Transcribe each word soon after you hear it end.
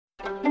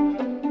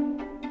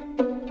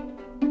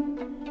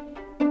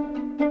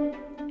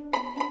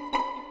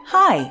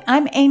Hi,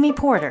 I'm Amy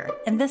Porter,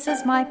 and this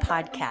is my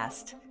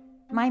podcast.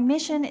 My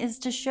mission is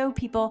to show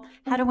people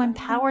how to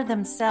empower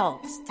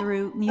themselves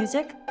through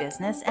music,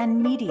 business,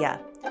 and media.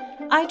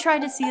 I try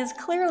to see as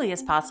clearly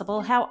as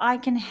possible how I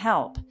can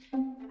help.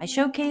 I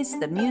showcase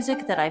the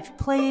music that I've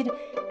played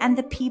and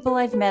the people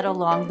I've met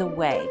along the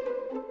way.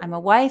 I'm a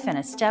wife and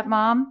a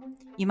stepmom.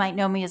 You might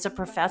know me as a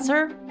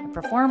professor, a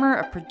performer,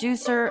 a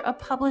producer, a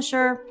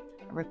publisher,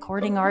 a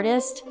recording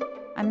artist.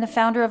 I'm the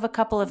founder of a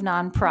couple of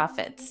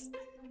nonprofits.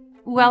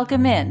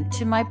 Welcome in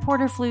to my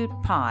Porter Flute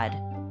Pod.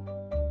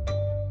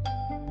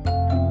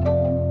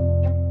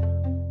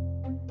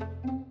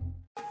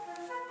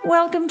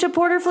 Welcome to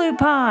Porter Flute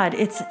Pod.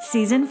 It's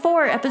Season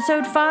 4,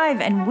 Episode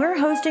 5, and we're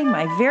hosting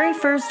my very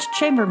first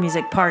chamber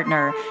music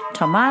partner,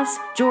 Tomas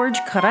George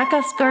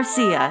Caracas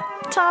Garcia,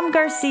 Tom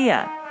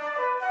Garcia.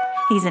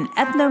 He's an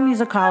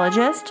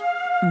ethnomusicologist,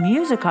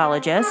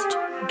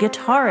 musicologist,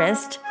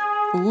 guitarist,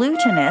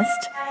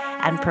 lutenist,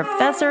 and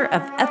professor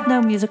of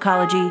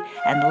ethnomusicology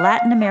and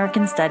Latin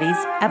American studies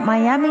at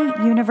Miami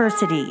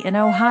University in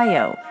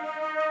Ohio.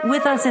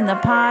 With us in the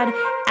pod,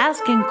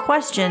 asking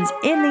questions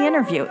in the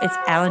interview, is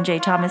Alan J.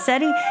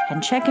 Tomasetti,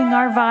 and checking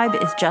our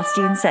vibe is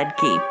Justine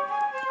Sedke.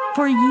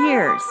 For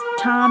years,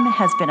 Tom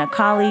has been a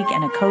colleague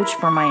and a coach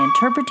for my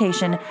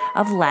interpretation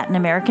of Latin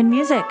American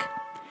music.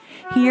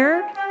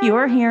 Here,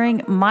 you're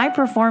hearing my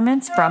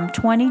performance from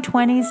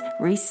 2020's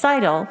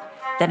recital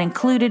that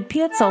included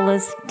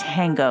Piazzolla's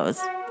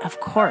tangos. Of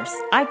course,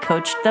 I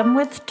coached them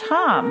with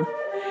Tom.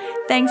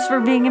 Thanks for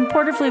being in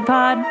Porter Flute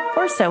Pod.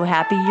 We're so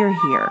happy you're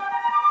here.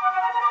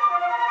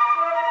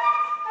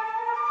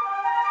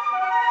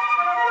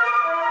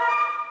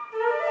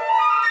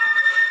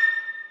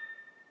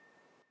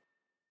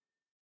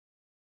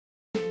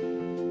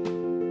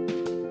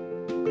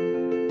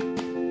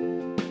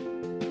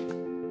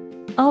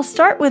 I'll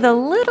start with a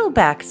little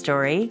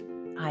backstory.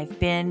 I've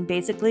been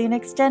basically an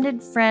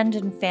extended friend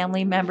and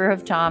family member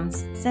of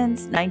Tom's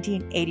since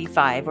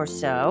 1985 or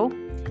so.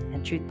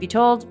 And truth be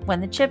told,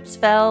 when the chips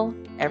fell,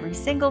 every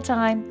single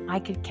time I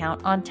could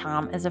count on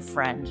Tom as a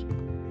friend.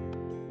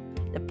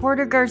 The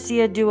Porter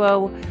Garcia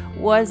duo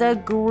was a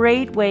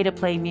great way to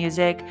play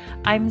music.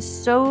 I'm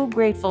so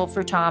grateful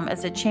for Tom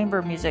as a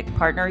chamber music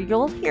partner.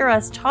 You'll hear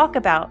us talk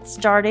about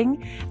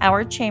starting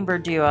our chamber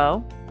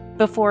duo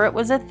before it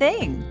was a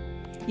thing.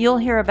 You'll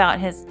hear about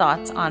his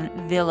thoughts on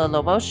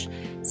Villa-Lobos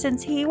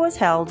since he was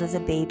held as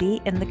a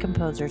baby in the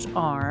composer's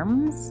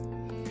arms.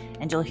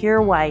 And you'll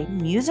hear why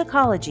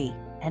musicology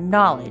and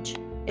knowledge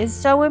is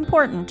so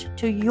important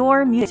to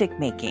your music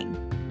making.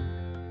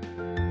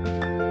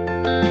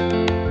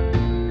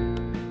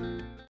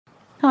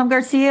 Tom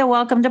Garcia,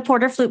 welcome to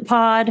Porter Flute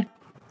Pod.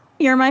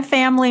 You're my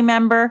family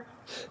member.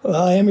 Well,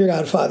 I am your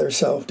godfather,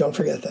 so don't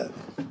forget that.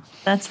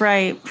 That's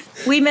right.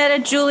 We met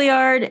at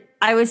Juilliard.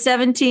 I was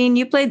 17.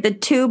 You played the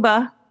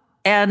tuba,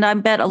 and I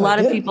bet a lot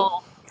of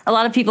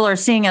people are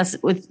seeing us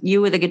with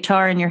you with a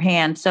guitar in your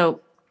hand.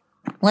 So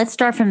let's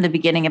start from the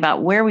beginning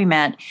about where we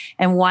met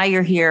and why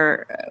you're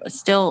here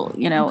still,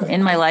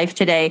 in my life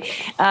today.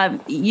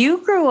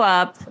 You grew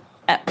up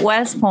at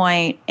West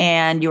Point,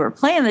 and you were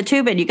playing the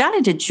tuba, and you got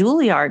into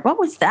Juilliard. What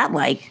was that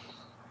like?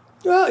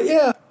 Well,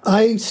 yeah,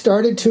 I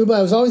started tuba.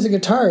 I was always a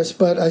guitarist,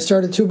 but I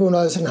started tuba when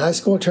I was in high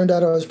school. It turned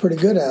out I was pretty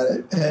good at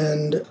it.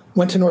 And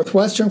went to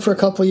Northwestern for a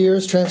couple of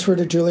years, transferred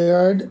to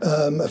Juilliard.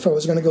 If I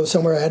was going to go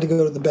somewhere, I had to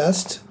go to the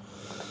best.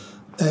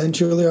 And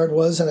Juilliard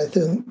was, and I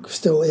think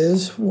still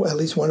is, at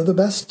least one of the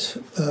best.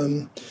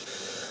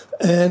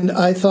 And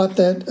I thought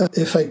that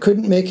if I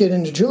couldn't make it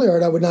into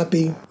Juilliard, I would not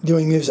be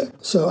doing music.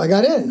 So I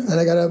got in, and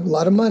I got a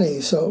lot of money.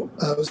 So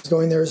I was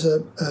going there as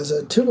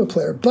a tuba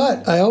player.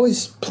 But I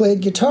always played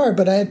guitar,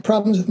 but I had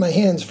problems with my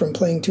hands from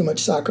playing too much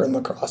soccer and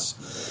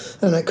lacrosse.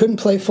 And I couldn't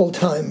play full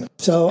time.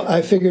 So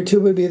I figured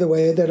tuba would be the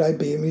way that I'd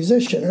be a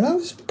musician. And I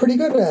was pretty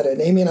good at it.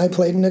 Amy and I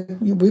played in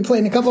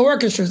a couple of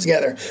orchestras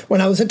together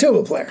when I was a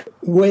tuba player,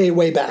 way,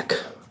 way back.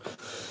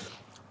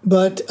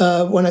 But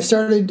when I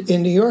started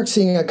in New York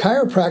seeing a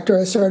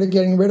chiropractor, I started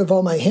getting rid of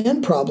all my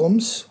hand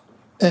problems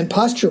and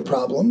posture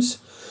problems.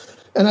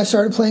 And I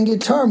started playing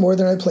guitar more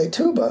than I played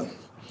tuba.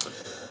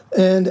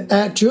 And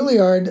at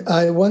Juilliard,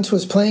 I once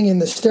was playing in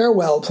the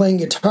stairwell, playing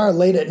guitar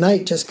late at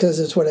night just because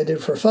it's what I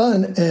did for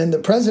fun. And the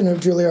president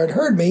of Juilliard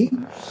heard me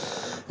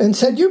and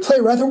said, "You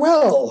play rather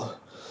well."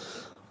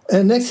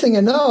 And next thing I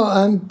know,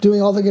 I'm doing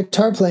all the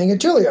guitar playing at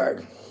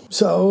Juilliard.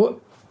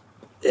 So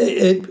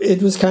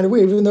it was kind of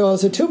weird. Even though I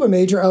was a tuba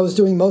major, I was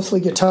doing mostly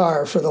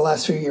guitar for the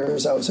last few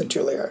years I was at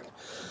Juilliard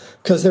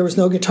because there was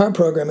no guitar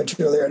program at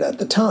Juilliard at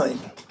the time.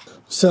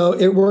 So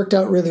it worked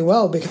out really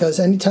well because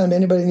anytime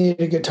anybody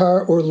needed a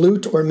guitar or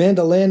lute or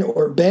mandolin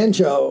or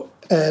banjo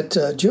at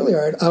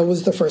Juilliard, I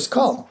was the first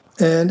call.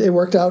 And it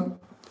worked out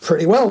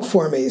pretty well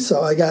for me.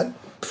 So I got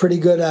pretty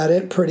good at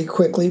it pretty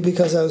quickly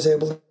because I was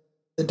able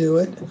to do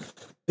it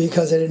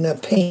because I didn't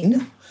have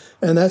pain.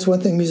 And that's one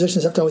thing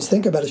musicians have to always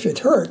think about. If it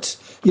hurts,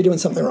 you're doing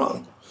something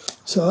wrong.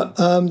 So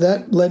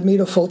that led me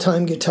to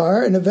full-time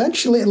guitar, and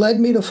eventually it led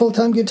me to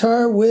full-time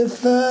guitar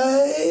with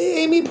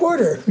Amy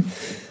Porter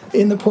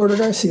in the Porter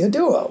Garcia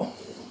duo.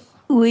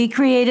 We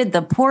created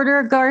the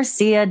Porter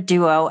Garcia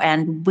duo,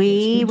 and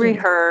we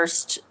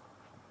rehearsed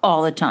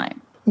all the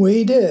time.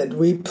 We did.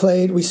 We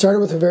started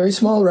with a very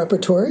small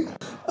repertory.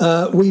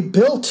 We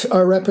built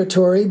our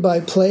repertory by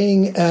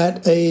playing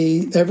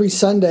every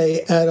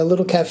Sunday at a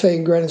little cafe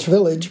in Greenwich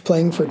Village,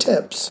 playing for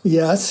tips.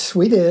 Yes,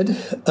 we did.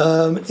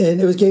 And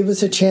it gave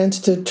us a chance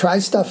to try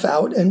stuff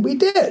out, and we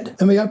did.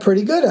 And we got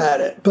pretty good at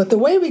it. But the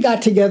way we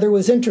got together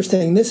was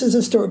interesting. This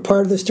is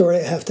part of the story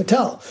I have to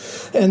tell.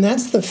 And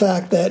that's the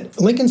fact that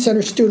Lincoln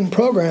Center Student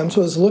Programs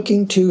was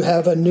looking to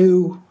have a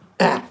new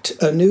act,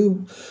 a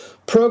new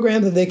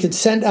program that they could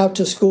send out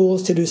to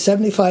schools to do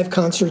 75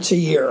 concerts a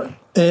year.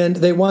 And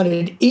they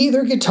wanted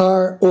either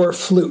guitar or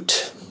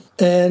flute.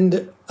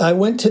 And I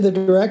went to the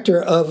director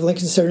of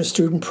Lincoln Center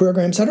Student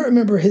Programs. I don't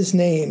remember his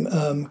name.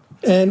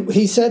 And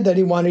he said that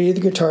he wanted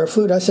either guitar or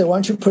flute. I said, why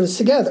don't you put us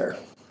together?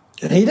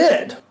 And he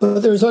did.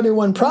 But there was only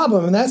one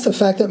problem, and that's the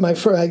fact that my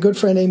good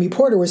friend Amy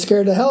Porter was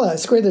scared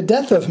to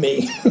death of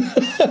me.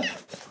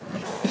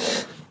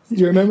 Do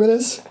you remember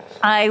this?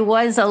 I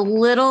was a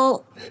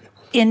little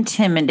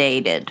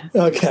intimidated.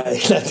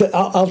 Okay,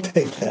 I'll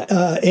take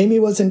that. Amy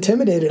was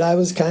intimidated. I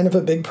was kind of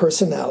a big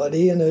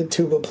personality and a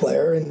tuba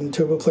player, and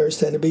tuba players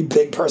tend to be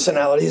big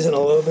personalities and a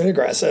little bit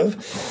aggressive.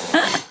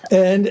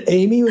 And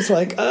Amy was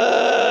like,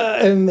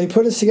 and they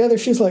put us together.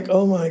 She's like,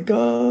 oh my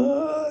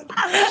God.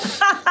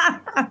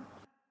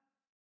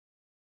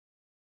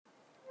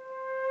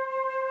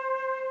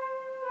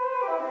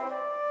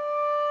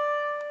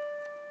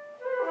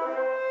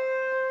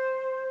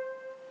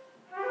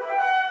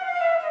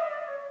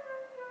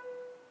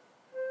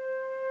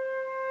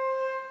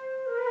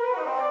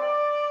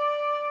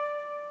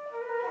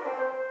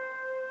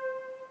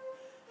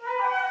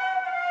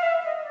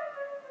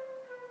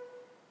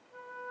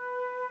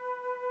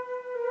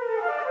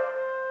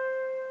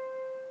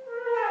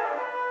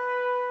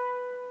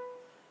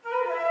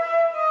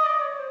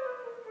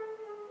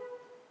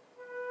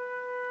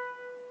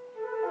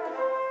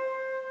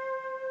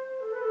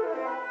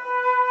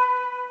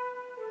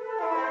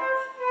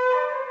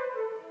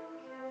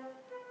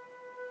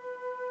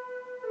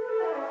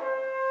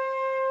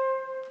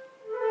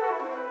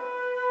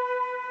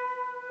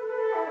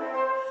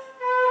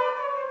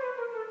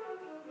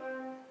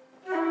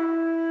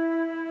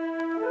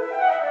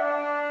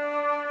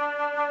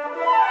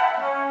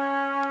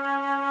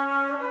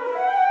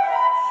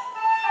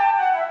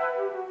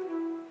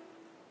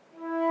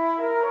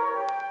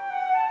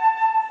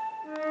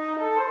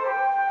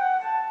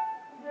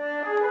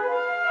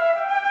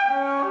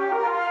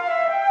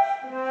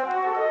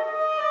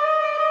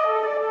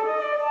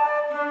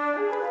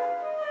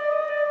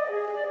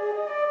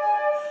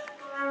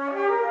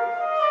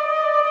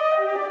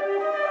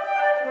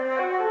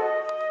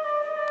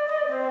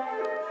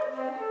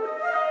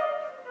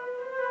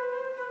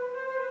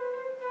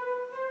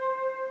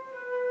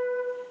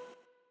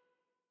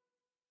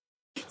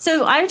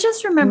 So I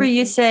just remember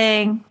you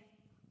saying,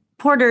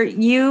 Porter,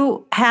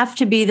 you have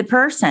to be the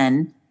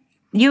person.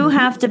 You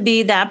have to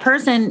be that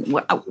person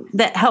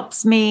that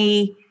helps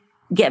me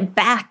get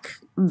back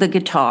the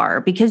guitar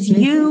because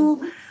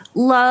you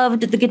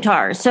loved the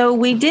guitar. So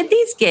we did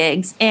these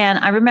gigs, and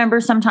I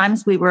remember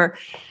sometimes we were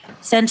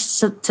sent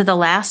to the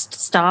last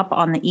stop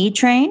on the E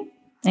train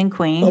in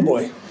Queens. Oh,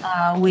 boy.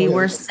 We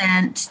were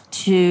sent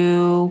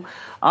to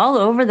all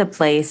over the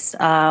place.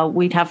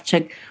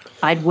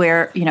 I'd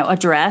wear, a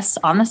dress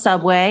on the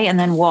subway and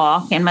then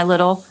walk in my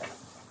little,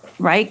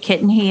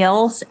 kitten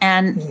heels.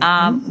 And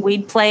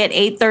we'd play at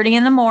 8:30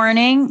 in the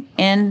morning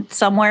in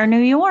somewhere in New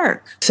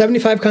York.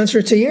 75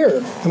 concerts a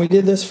year. And we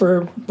did this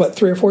for,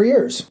 3 or 4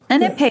 years.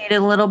 And it paid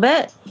a little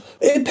bit.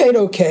 It paid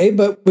okay,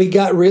 but we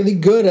got really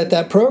good at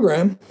that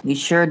program. We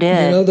sure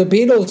did. The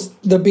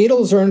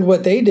Beatles earned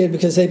what they did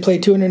because they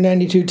played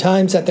 292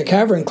 times at the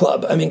Cavern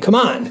Club. I mean, come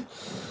on.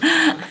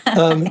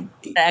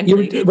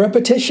 Exactly. Your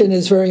repetition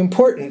is very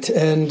important,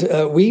 and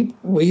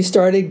we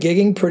started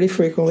gigging pretty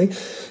frequently.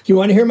 You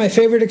want to hear my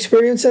favorite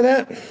experience of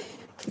that?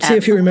 See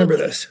if you remember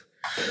this.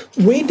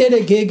 We did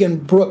a gig in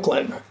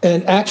Brooklyn,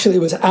 and actually it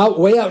was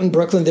way out in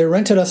Brooklyn. They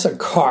rented us a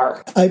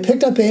car. I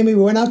picked up Amy.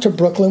 We went out to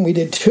Brooklyn. We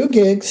did 2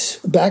 gigs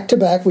back to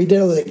back. We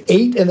did like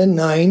 8 and then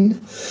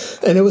 9,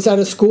 and it was at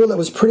a school that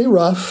was pretty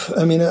rough.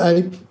 I mean,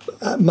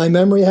 my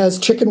memory has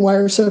chicken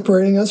wire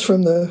separating us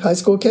from the high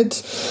school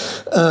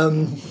kids.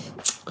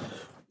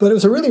 But it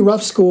was a really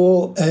rough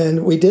school,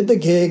 and we did the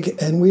gig,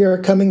 and we are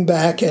coming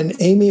back, and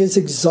Amy is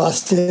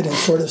exhausted and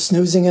sort of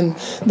snoozing in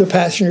the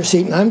passenger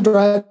seat, and I'm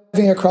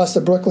driving across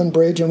the Brooklyn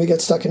Bridge, and we get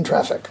stuck in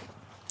traffic.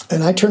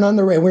 And I turn on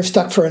the radio. We're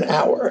stuck for an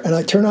hour, and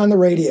I turn on the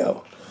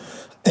radio,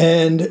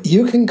 and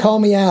You Can Call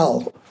Me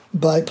Al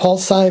by Paul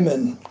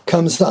Simon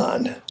comes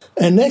on.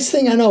 And next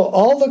thing I know,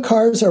 all the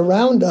cars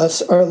around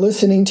us are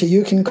listening to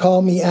You Can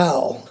Call Me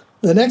Al.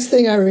 The next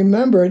thing I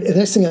remembered, the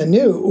next thing I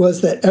knew, was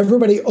that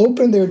everybody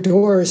opened their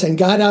doors and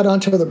got out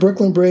onto the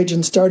Brooklyn Bridge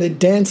and started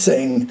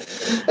dancing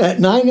at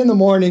 9 in the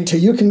morning to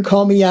You Can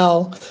Call Me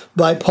Al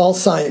by Paul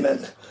Simon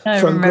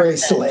from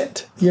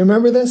Graceland. You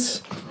remember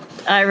this?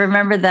 I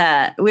remember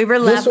that. We were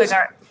laughing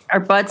our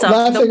butts off.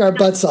 Laughing our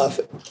butts off.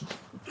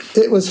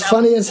 It was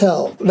funny as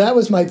hell. That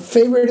was my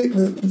favorite,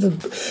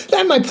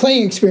 not my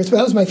playing experience, but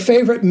that was my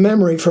favorite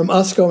memory from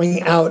us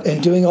going out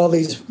and doing all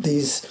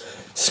these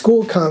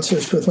school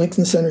concerts with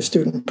Lincoln Center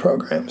student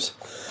programs.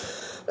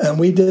 And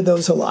we did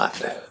those a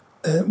lot.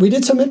 We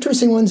did some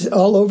interesting ones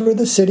all over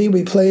the city.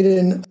 We played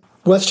in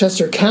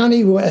Westchester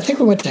County. I think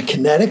we went to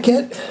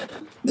Connecticut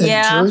and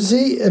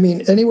Jersey. I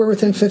mean, anywhere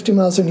within 50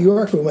 miles of New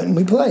York, we went and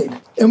we played.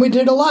 And we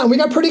did a lot, and we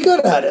got pretty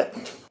good at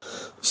it.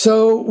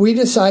 So we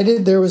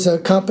decided there was a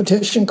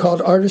competition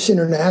called Artists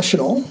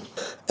International,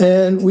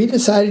 and we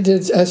decided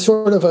to, as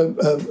sort of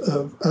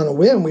on a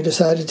whim, we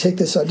decided to take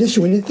this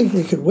audition. We didn't think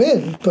we could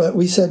win, but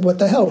we said, what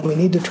the hell, we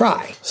need to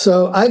try.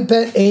 So I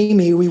bet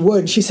Amy we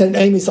would. She said,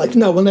 Amy's like,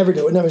 no, we'll never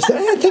do it. Never said,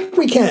 I think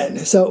we can.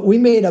 So we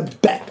made a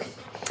bet.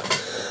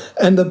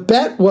 And the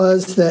bet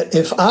was that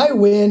if I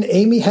win,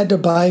 Amy had to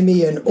buy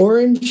me an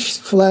orange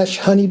flesh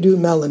honeydew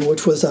melon,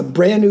 which was a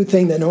brand new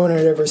thing that no one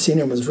had ever seen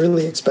and was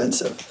really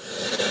expensive.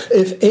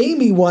 If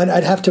Amy won,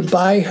 I'd have to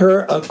buy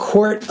her a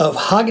quart of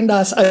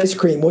Haagen-Dazs ice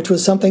cream, which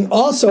was something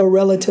also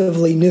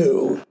relatively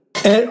new.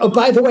 And oh,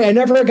 by the way, I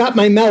never got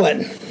my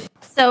melon.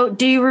 So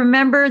do you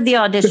remember the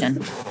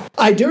audition?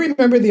 I do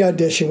remember the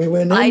audition. We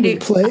went in, we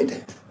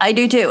played. I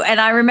do too.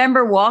 And I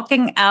remember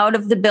walking out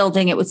of the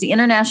building. It was the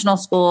International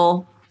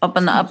School up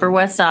on the Upper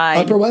West Side.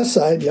 Upper West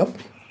Side, yep.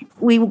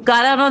 We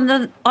got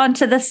out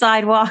onto the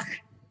sidewalk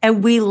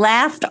and we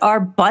laughed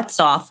our butts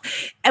off.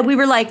 And we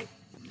were like,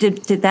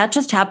 did that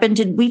just happen?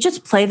 Did we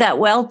just play that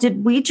well?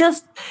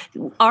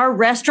 Our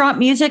restaurant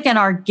music and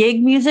our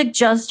gig music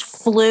just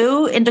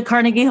flew into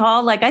Carnegie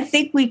Hall? Like, I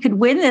think we could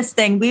win this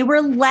thing. We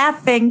were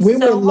laughing. We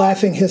were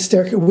laughing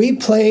hysterically. We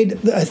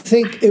played, I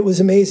think it was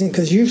amazing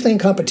because usually in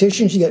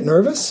competitions you get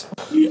nervous.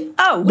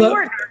 Oh, we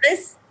weren't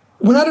nervous.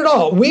 Well, not at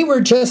all. We were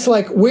just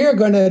like, we're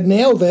going to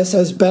nail this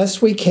as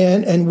best we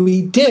can. And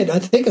we did. I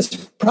think it's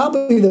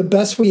probably the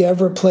best we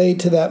ever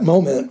played to that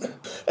moment.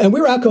 And we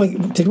were out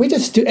going, did we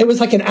just do, it was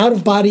like an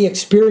out-of-body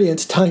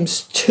experience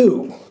times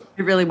 2.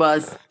 It really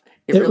was.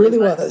 It really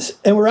was.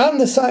 And we're out on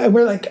the side, and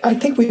we're like, I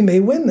think we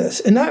may win this.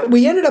 And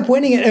we ended up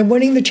winning it and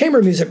winning the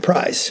Chamber Music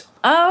Prize.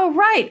 Oh,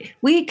 right.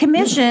 We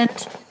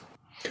commissioned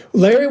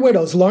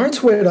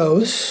Lawrence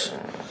Widows,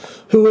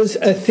 who was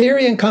a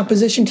theory and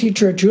composition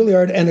teacher at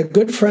Juilliard and a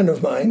good friend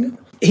of mine.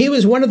 He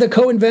was one of the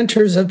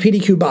co-inventors of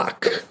PDQ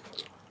Bach.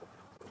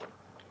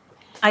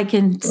 I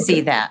can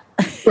see that.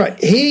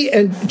 Right. He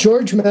and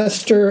George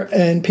Mester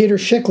and Peter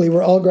Schickley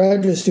were all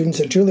graduate students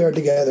at Juilliard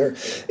together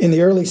in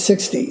the early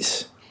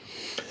 60s.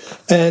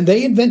 And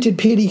they invented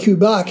PDQ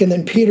Bach, and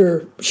then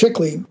Peter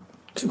Schickley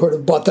sort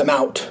of bought them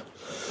out.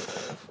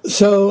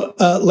 So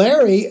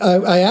Larry,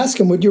 I asked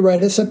him, would you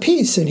write us a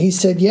piece? And he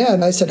said, yeah.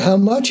 And I said, how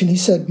much? And he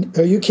said,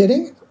 are you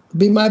kidding? It'd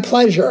be my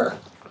pleasure.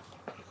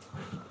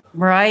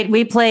 Right.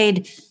 We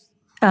played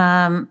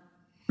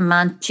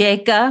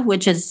Mancheka,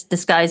 which is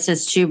disguised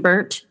as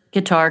Schubert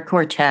Guitar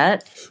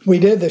Quartet. We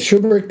did the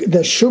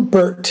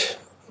Schubert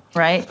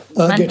right.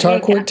 Guitar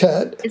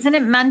Quartet. Isn't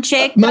it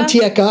Mancheka?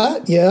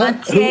 Mancheka, yeah.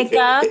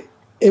 Mancheka.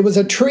 It was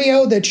a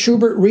trio that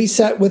Schubert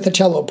reset with the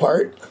cello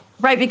part.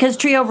 Right, because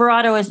Trio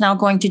Verado is now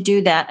going to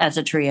do that as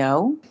a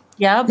trio.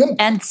 Yep. Good.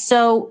 And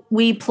so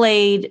we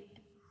played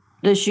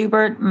the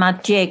Schubert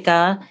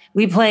Mancheka.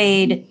 We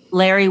played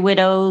Larry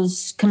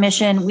Widow's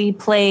commission. We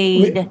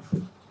played...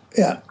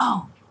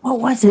 what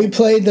was it? We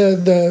played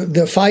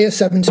the Falla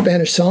 7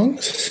 Spanish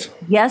songs.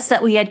 Yes,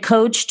 that we had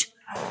coached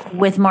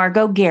with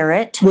Margot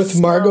Garrett. With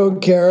Margot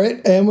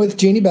Garrett and with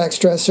Jeannie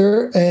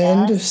Baxtresser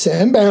and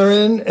Sam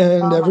Barron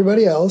and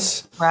everybody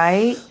else.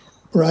 Right.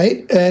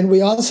 Right. And we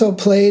also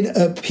played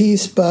a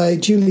piece by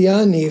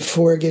Giuliani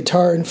for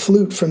guitar and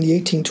flute from the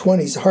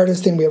 1820s, the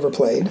hardest thing we ever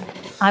played.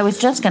 I was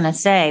just going to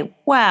say,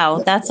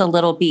 wow, that's a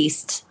little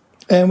beast.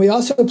 And we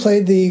also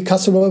played the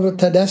Castronuovo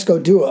Tedesco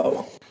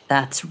duo.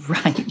 That's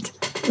right.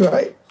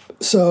 Right.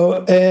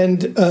 So,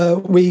 and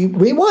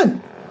we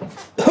won.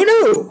 Who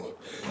knew?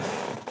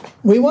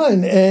 We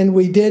won, and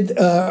we did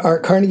our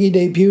Carnegie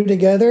debut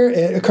together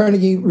at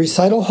Carnegie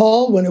Recital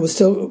Hall when it was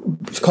still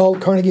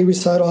called Carnegie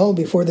Recital Hall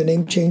before the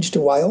name changed to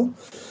Weill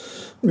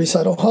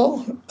Recital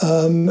Hall.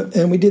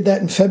 And we did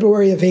that in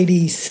February of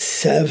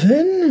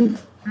 87.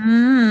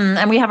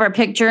 And we have our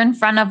picture in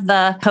front of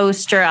the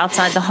poster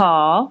outside the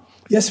hall.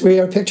 Yes, we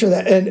have a picture of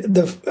that. And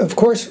of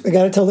course, I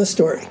got to tell this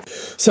story.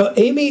 So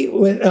Amy,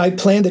 when I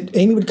planned that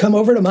Amy would come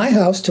over to my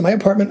house, to my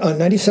apartment on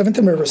 97th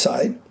and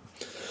Riverside,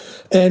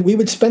 and we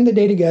would spend the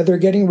day together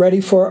getting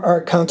ready for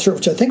our concert,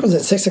 which I think was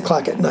at 6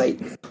 o'clock at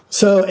night.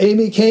 So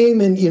Amy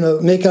came and,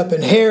 makeup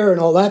and hair and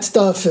all that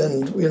stuff.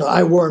 And,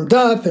 I warmed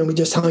up and we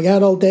just hung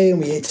out all day and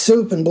we ate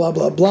soup and blah,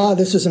 blah, blah.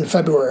 This was in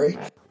February.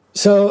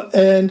 So,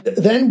 and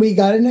then we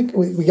got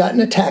in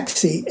a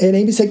taxi and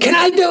Amy said, can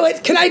I do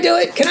it? Can I do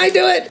it? Can I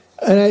do it?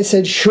 And I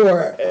said,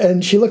 sure.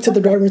 And she looked at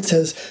the driver and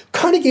says,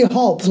 Carnegie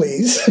Hall,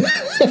 please.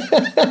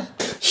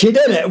 She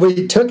did it.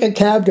 We took a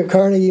cab to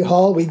Carnegie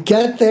Hall. We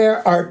get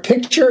there. Our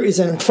picture is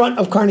in front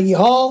of Carnegie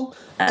Hall.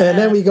 And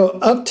then we go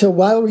up to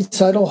Weill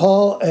Recital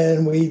Hall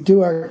and we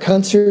do our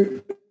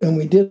concert. and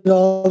we did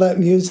all that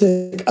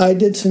music. I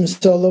did some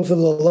solo for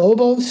the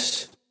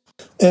Lobos,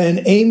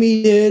 and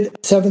Amy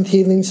did Seventh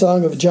Healing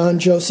Song of John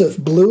Joseph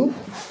Blue.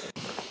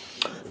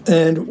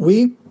 And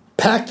we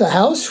packed the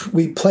house.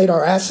 We played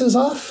our asses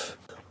off.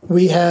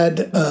 We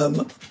had,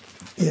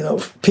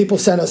 people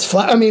sent us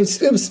flowers. I mean,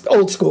 it was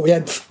old school. We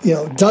had,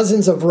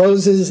 dozens of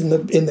roses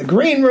in the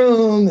green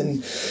room,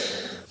 and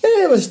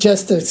it was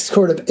just a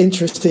sort of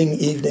interesting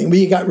evening.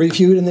 We got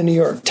reviewed in the New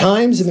York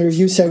Times, and the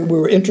review said we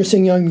were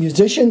interesting young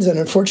musicians, and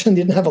unfortunately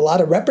didn't have a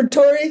lot of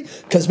repertory,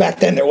 because back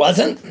then there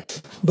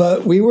wasn't.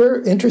 But we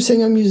were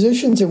interesting young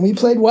musicians, and we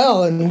played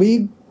well, and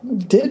we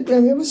did. I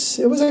mean, it was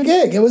a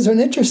gig. It was an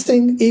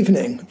interesting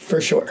evening, for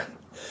sure.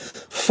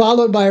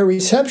 Followed by a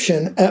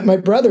reception at my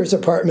brother's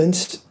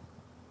apartments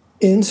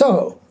in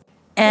Soho.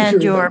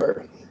 And your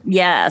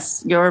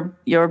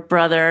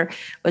brother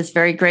was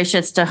very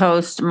gracious to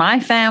host my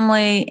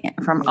family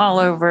from all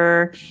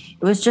over.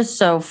 It was just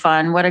so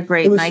fun. What a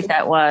great night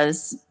that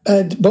was.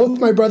 Both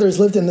my brothers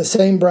lived in the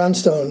same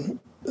brownstone.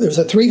 There was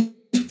a three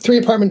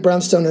apartment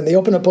brownstone, and they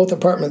opened up both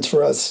apartments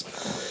for us.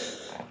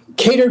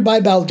 Catered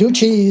by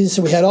Balducci's.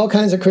 We had all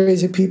kinds of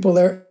crazy people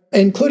there,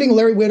 including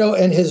Larry Widow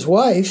and his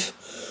wife,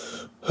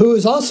 who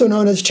is also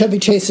known as Chevy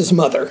Chase's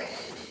mother.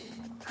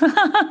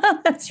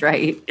 That's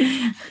right.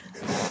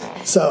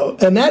 So,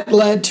 and that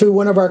led to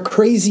one of our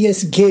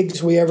craziest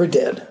gigs we ever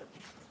did.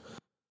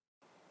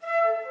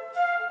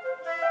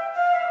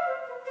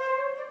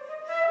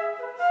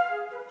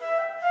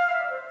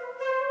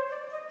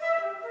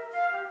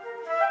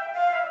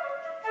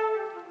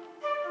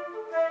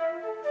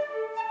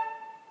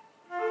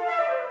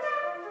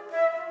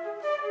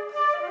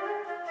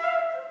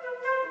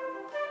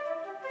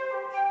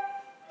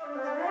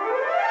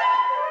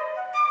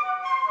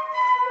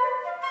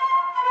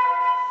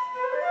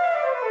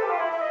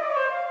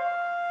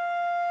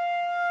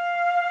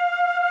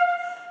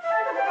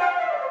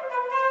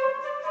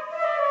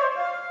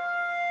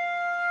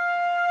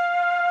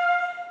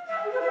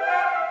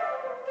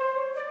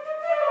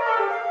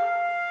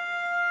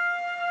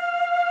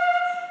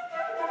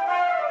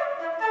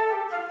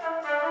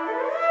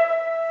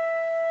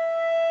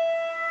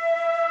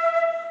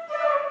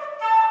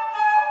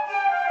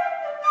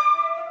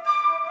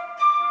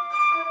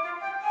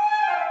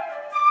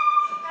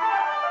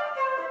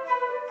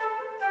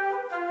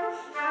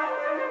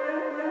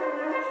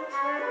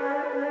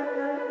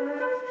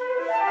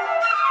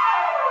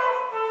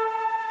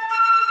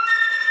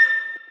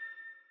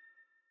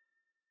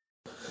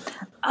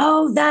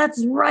 Oh,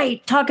 that's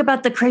right. Talk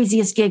about the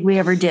craziest gig we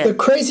ever did. The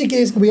crazy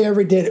gig we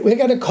ever did. We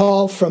got a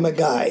call from a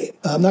guy.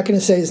 I'm not going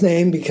to say his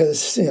name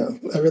because,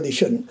 I really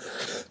shouldn't.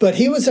 But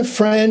he was a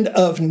friend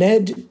of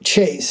Ned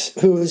Chase,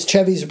 who was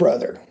Chevy's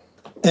brother.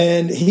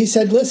 And he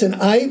said, listen,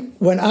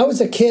 when I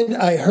was a kid,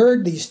 I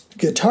heard these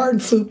guitar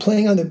and flute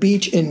playing on the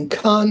beach in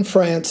Cannes,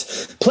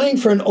 France, playing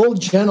for an old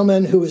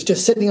gentleman who was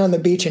just sitting on the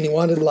beach and he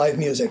wanted live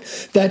music.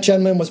 That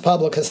gentleman was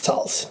Pablo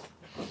Casals.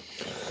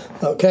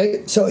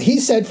 Okay, so he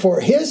said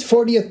for his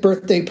 40th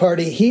birthday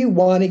party, he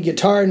wanted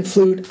guitar and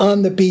flute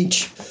on the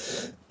beach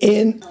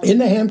in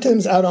the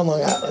Hamptons out on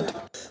Long Island.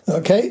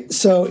 Okay,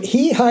 so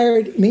he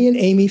hired me and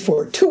Amy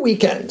for 2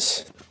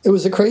 weekends. It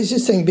was the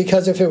craziest thing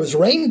because if it was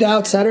rained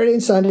out Saturday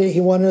and Sunday,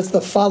 he wanted us the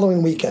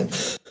following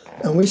weekend.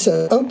 And we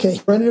said, okay,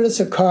 he rented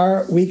us a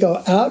car. We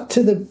go out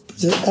to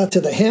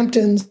the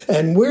Hamptons,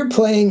 and we're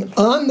playing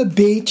on the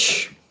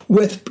beach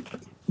with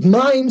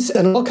mimes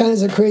and all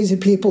kinds of crazy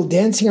people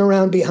dancing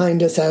around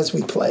behind us as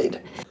we played.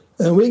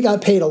 And we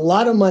got paid a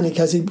lot of money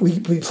because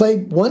we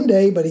played one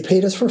day, but he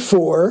paid us for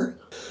 4.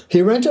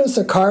 He rented us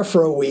a car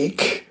for a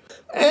week.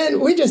 And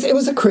it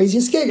was the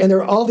craziest gig. And there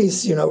were all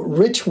these,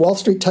 rich Wall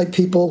Street type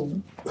people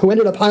who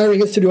ended up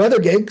hiring us to do other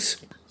gigs.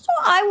 So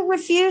I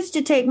refused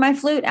to take my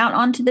flute out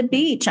onto the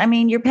beach. I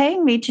mean, you're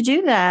paying me to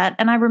do that.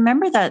 And I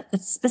remember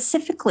that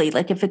specifically,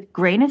 like if a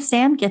grain of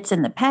sand gets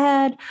in the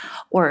pad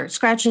or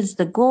scratches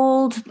the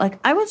gold, like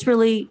I was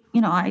really,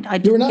 I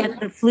didn't get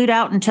the flute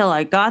out until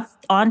I got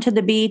onto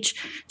the beach,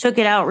 took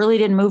it out, really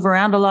didn't move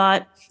around a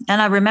lot.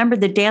 And I remember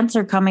the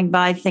dancer coming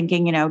by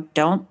thinking,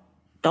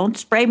 don't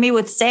spray me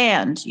with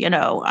sand.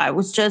 I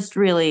was just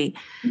really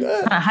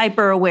kind of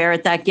hyper aware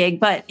at that gig,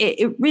 but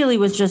it really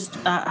was just,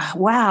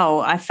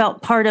 wow. I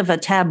felt part of a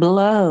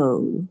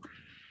tableau.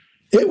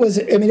 It was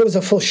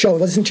a full show. It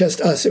wasn't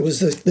just us. It was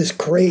this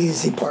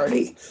crazy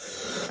party.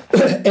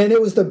 And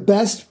it was the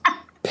best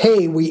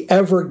pay we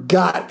ever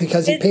got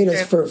because he paid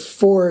us for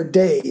 4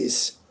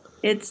 days.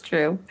 It's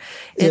true.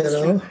 It's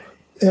true.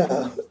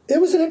 Yeah.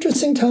 It was an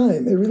interesting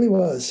time. It really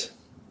was.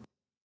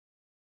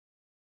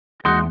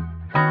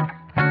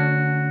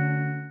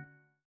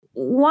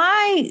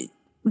 Why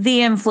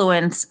the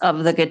influence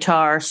of the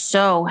guitar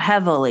so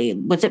heavily?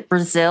 Was it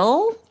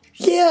Brazil?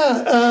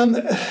 Yeah.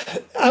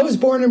 I was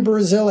born in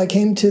Brazil. I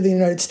came to the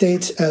United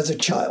States as a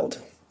child,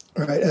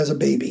 right, as a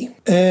baby.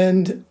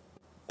 And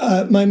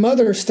my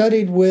mother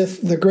studied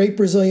with the great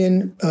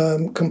Brazilian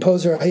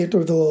composer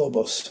Airton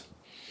Villa-Lobos,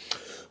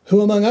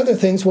 who, among other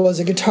things, was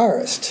a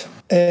guitarist.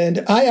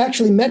 And I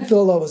actually met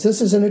Villa-Lobos.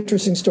 This is an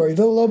interesting story.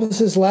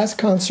 Villa-Lobos' last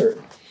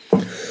concert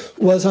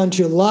was on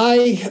July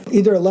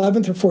either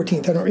 11th or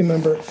 14th, I don't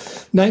remember,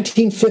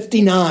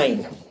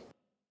 1959.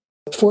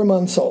 4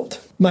 months old.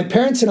 My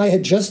parents and I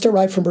had just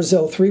arrived from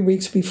Brazil 3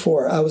 weeks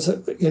before.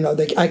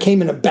 I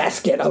came in a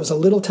basket. I was a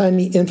little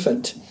tiny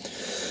infant.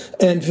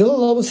 And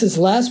Villa-Lobos'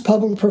 last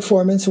public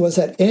performance was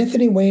at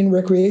Anthony Wayne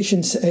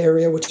Recreation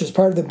Area, which is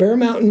part of the Bear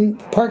Mountain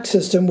Park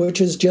System, which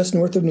is just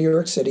north of New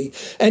York City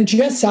and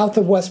just south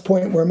of West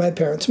Point, where my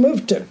parents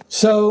moved to.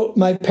 So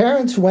my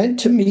parents went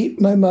to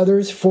meet my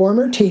mother's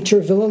former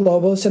teacher,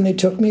 Villa-Lobos, and they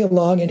took me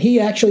along, and he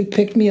actually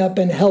picked me up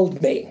and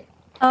held me.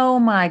 Oh,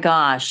 my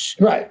gosh.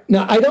 Right.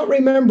 Now, I don't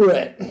remember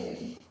it.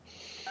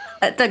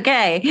 That's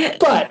okay.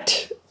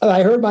 But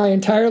I heard my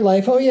entire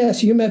life, oh,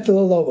 yes, you met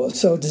Villa-Lobos.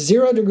 So it's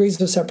 0 degrees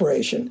of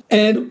separation.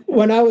 And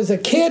when I was a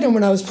kid and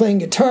when I was playing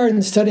guitar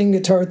and studying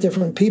guitar with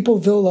different people,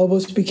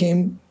 Villa-Lobos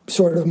became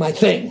sort of my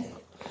thing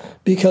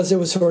because it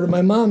was sort of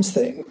my mom's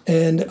thing.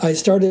 And I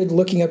started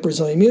looking at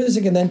Brazilian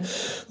music and then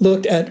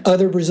looked at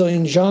other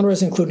Brazilian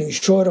genres, including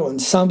choro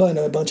and samba and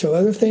a bunch of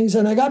other things.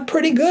 And I got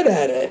pretty good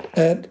at it,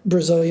 at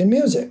Brazilian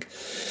music.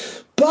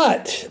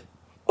 But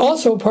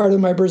also part of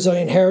my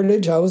Brazilian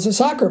heritage, I was a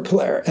soccer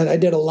player, and I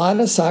did a lot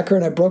of soccer,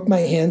 and I broke my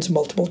hands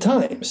multiple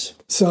times.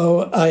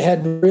 So I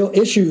had real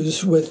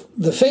issues with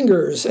the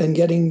fingers and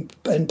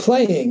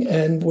playing,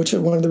 and which is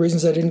one of the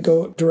reasons I didn't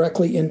go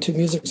directly into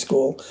music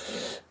school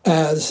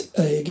as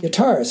a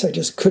guitarist. I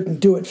just couldn't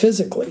do it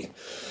physically.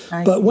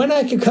 But when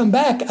I could come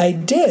back, I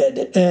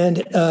did.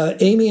 And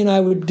Amy and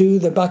I would do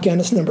the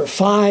Bachianas number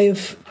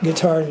 5,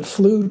 guitar and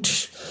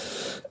flute.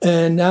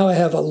 And now I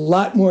have a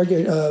lot more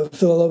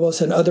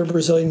Villa-Lobos and other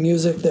Brazilian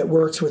music that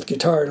works with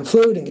guitar and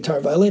flute and guitar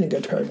violin and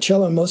guitar and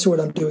cello. And most of what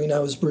I'm doing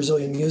now is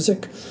Brazilian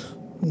music.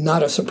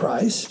 Not a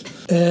surprise.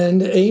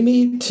 And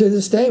Amy, to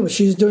this day, when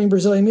she's doing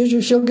Brazilian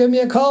music, she'll give me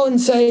a call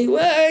and say,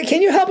 well,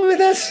 can you help me with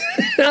this?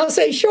 And I'll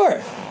say,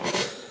 sure.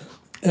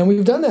 And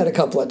we've done that a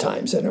couple of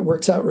times, and it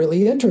works out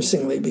really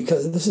interestingly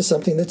because this is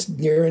something that's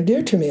near and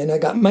dear to me, and I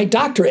got my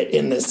doctorate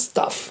in this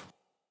stuff.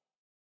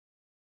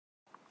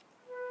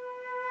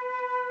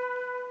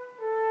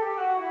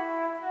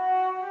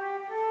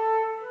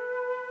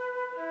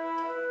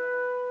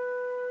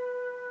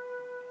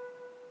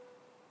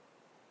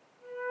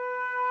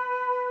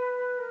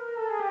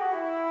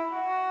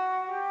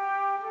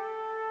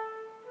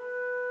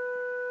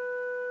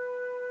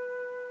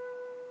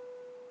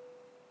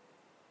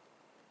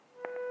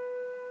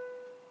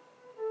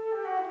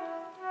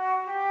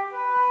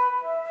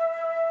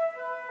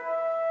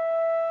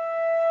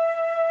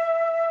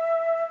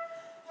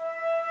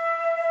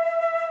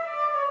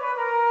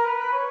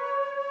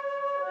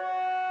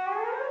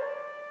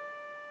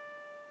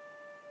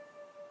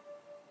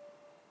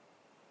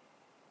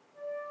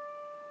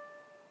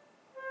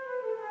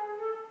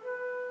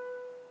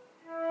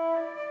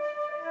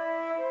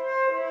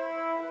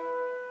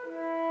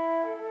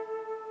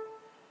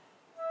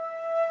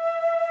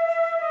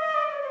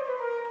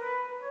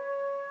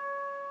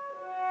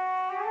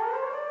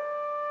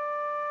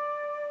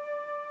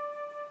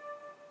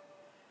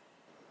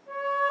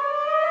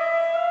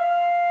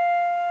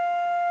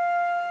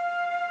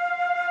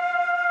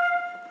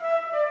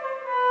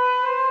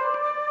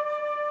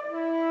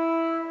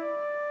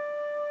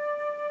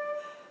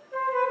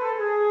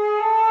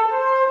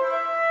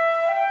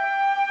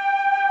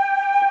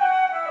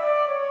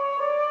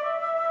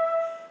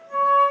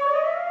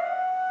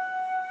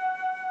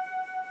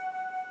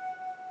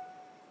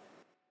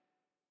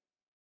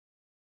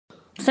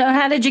 So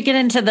how did you get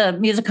into the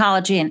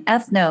musicology and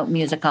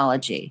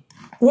ethnomusicology?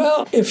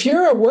 Well, if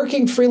you're a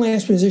working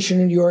freelance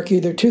musician in New York,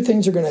 either two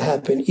things are going to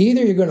happen.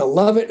 Either you're going to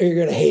love it or you're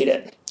going to hate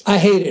it. I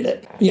hated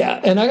it. Yeah.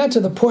 And I got to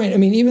the point,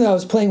 even though I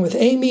was playing with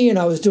Amy and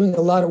I was doing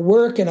a lot of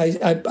work and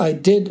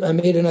I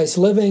made a nice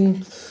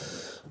living,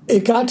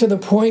 it got to the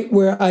point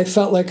where I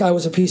felt like I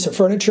was a piece of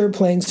furniture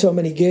playing so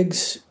many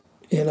gigs.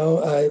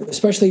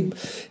 Especially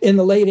in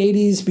the late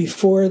 80s,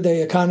 before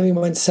the economy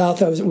went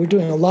south, we were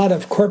doing a lot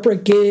of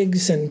corporate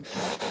gigs and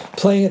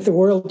playing at the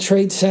World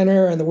Trade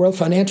Center and the World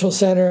Financial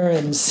Center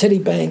and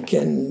Citibank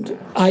and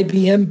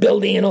IBM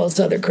building and all this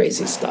other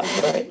crazy stuff,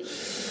 right?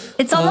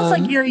 It's almost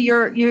like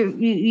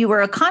you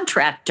were a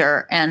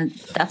contractor, and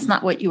that's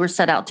not what you were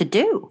set out to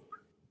do.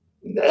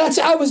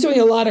 I was doing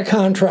a lot of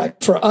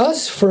contract for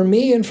us, for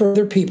me, and for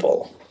other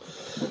people.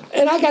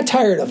 And I got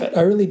tired of it.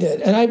 I really did.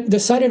 And I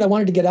decided I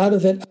wanted to get out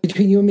of it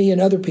between you and me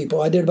and other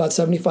people. I did about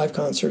 75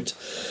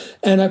 concerts.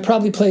 And I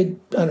probably played,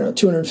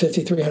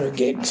 250, 300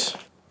 gigs.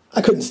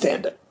 I couldn't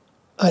stand it.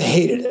 I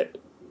hated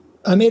it.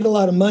 I made a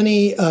lot of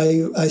money.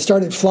 I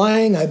started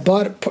flying. I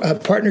bought a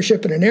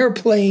partnership in an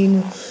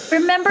airplane.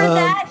 Remember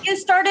that? You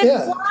started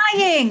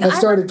flying. I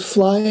started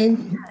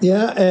flying.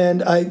 Yeah.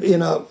 And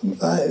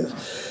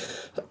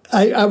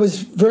I was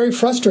very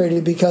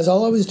frustrated because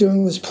all I was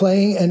doing was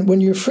playing. And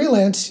when you're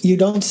freelance, you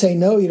don't say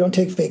no. You don't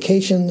take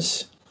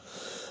vacations.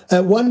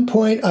 At one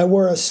point, I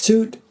wore a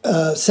suit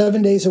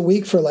 7 days a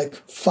week for like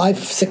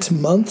 5-6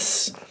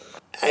 months.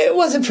 It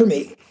wasn't for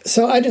me.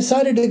 So I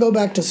decided to go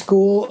back to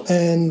school,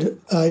 and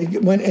I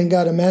went and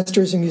got a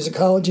master's in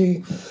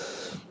musicology.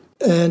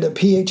 and a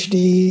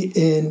PhD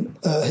in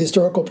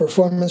historical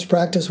performance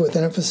practice with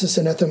an emphasis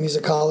in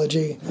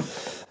ethnomusicology.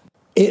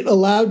 It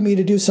allowed me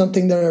to do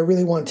something that I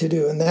really want to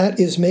do, and that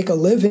is make a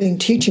living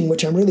teaching,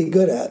 which I'm really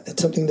good at.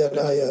 It's something that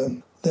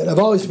I've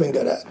always been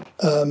good at,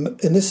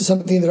 and this is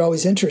something that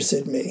always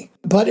interested me.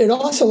 But it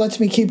also lets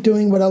me keep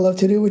doing what I love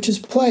to do, which is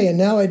play. And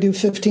now I do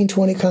 15,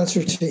 20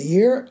 concerts a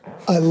year.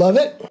 I love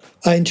it.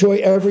 I enjoy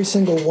every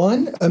single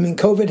one. I mean,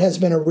 COVID has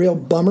been a real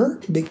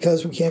bummer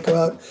because we can't go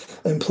out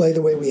and play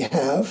the way we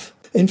have.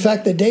 In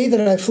fact, the day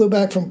that I flew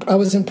back I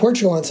was in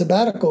Portugal on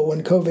sabbatical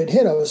when COVID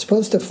hit. I was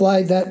supposed to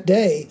fly that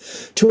day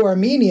to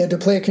Armenia to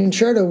play a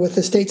concerto with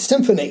the State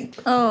Symphony.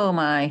 Oh,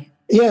 my.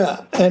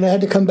 Yeah, and I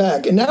had to come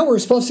back. And now we're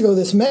supposed to go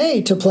this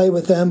May to play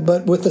with them,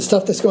 but with the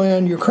stuff that's going on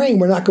in Ukraine,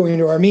 we're not going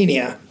to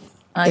Armenia.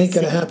 Ain't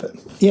going to happen.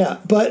 Yeah,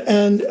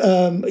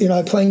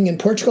 I'm playing in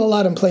Portugal a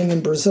lot. I'm playing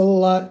in Brazil a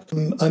lot.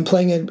 I'm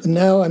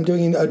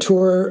doing a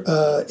tour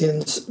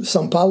in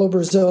São Paulo,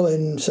 Brazil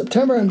in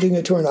September. I'm doing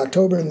a tour in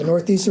October in the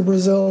northeast of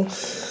Brazil.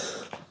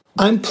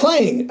 I'm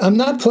playing. I'm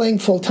not playing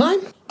full time.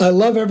 I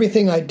love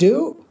everything I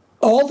do.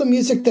 All the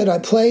music that I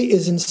play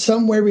is in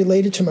some way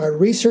related to my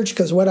research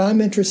because what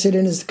I'm interested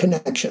in is the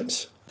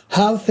connections.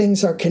 How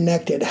things are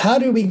connected. How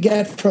do we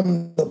get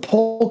from the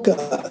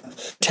polka,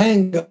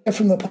 tango,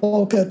 from the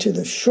polka to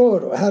the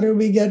choro? How do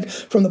we get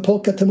from the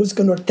polka to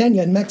música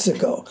norteña in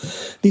Mexico?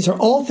 These are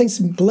all things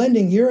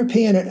blending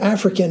European and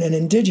African and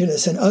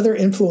indigenous and other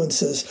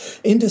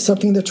influences into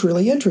something that's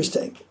really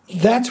interesting.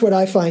 That's what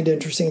I find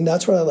interesting.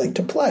 That's what I like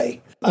to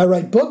play. I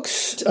write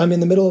books. I'm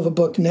in the middle of a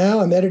book now.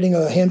 I'm editing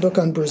a handbook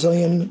on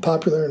Brazilian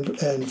popular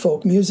and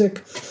folk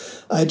music.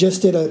 I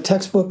just did a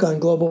textbook on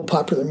global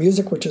popular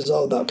music, which is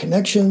all about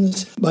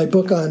connections. My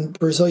book on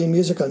Brazilian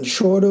music on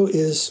choro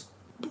is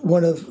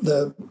one of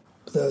the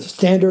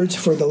standards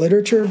for the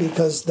literature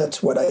because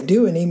that's what I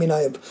do. And Amy and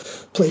I have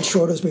played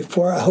choros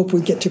before. I hope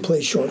we get to play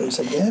choros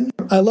again.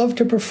 I love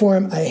to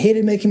perform. I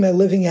hated making my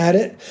living at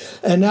it.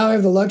 And now I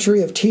have the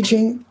luxury of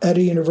teaching at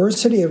a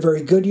university, a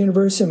very good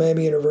university,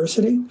 Miami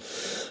University,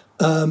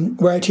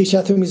 where I teach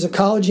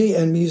ethnomusicology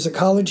and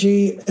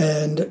musicology.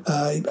 And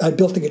I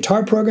built a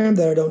guitar program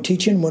that I don't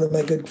teach in. One of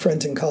my good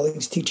friends and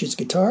colleagues teaches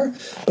guitar,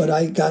 but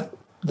I got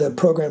the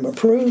program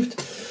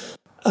approved.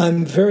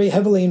 I'm very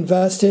heavily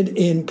invested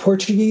in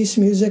Portuguese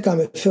music. I'm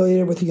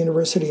affiliated with a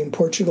university in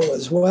Portugal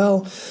as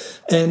well.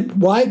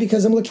 And why?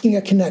 Because I'm looking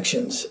at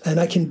connections. And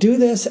I can do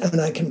this, and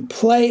I can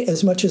play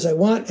as much as I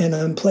want, and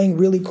I'm playing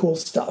really cool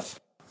stuff.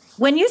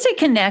 When you say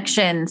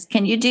connections,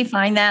 can you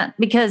define that?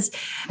 Because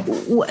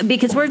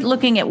we're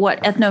looking at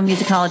what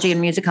ethnomusicology and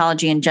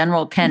musicology in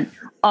general can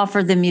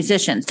offer the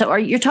musicians. So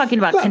you're talking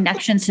about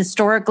connections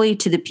historically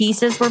to the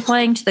pieces we're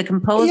playing, to the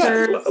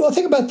composer? Yeah, well,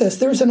 think about this.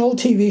 There was an old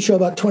TV show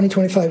about 20,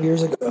 25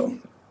 years ago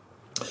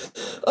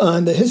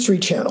on the History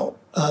Channel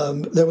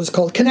that was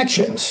called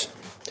Connections,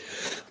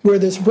 where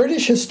this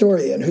British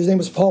historian, whose name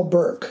was Paul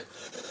Burke,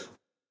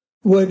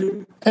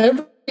 would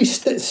every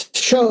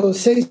show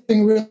say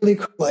something really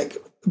cool, like,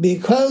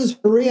 because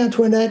Marie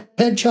Antoinette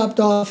had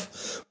chopped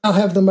off, I'll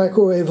have the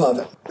microwave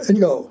oven. And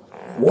you go,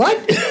 what?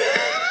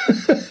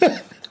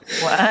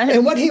 What?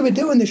 And what he would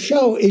do in the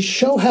show is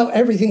show how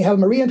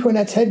Marie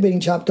Antoinette's head being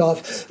chopped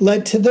off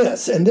led to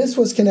this, and this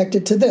was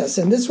connected to this,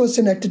 and this was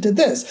connected to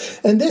this,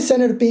 and this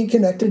ended up being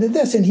connected to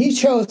this. And he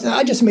shows,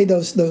 I just made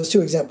those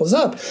two examples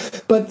up,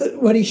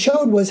 but what he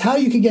showed was how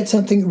you could get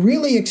something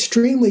really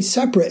extremely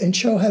separate and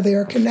show how they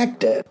are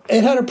connected.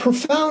 It had a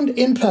profound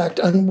impact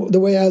on the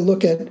way I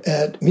look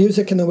at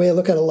music and the way I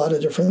look at a lot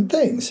of different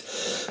things.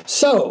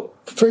 So,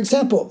 for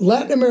example,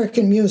 Latin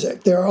American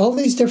music, there are all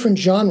these different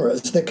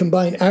genres that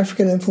combine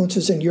African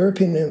influences and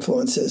European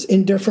influences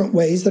in different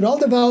ways that all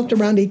developed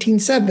around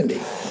 1870.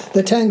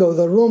 The tango,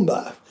 the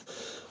rumba,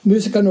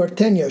 música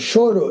norteña,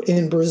 choro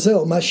in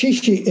Brazil,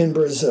 machixe in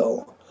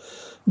Brazil,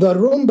 the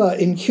rumba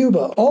in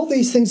Cuba. All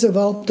these things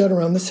developed at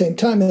around the same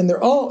time, and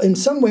they're all in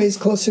some ways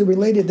closely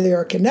related. They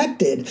are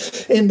connected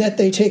in that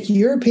they take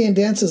European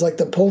dances like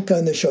the polka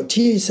and the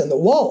chotis and the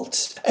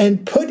waltz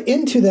and put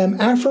into them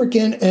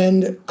African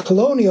and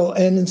colonial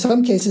and in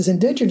some cases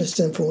indigenous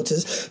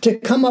influences to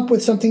come up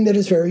with something that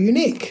is very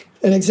unique.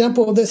 An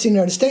example of this in the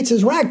United States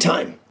is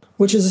ragtime,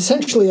 which is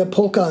essentially a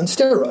polka on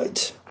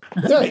steroids.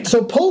 Right,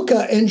 so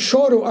polka and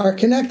choro are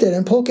connected,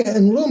 and polka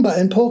and rumba,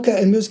 and polka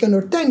and música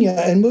norteña,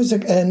 and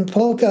music and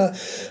polka.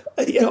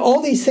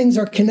 All these things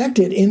are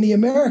connected in the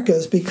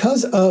Americas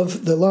because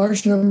of the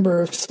large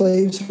number of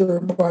slaves who were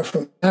brought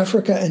from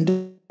Africa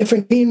and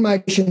different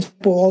migrations,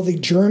 all the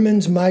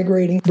Germans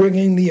migrating,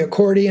 bringing the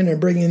accordion and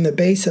bringing the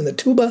bass and the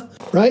tuba,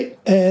 right?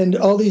 And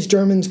all these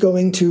Germans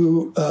going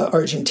to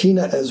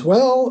Argentina as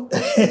well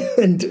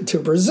and to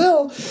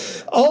Brazil.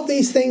 All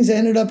these things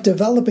ended up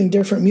developing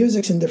different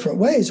musics in different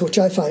ways, which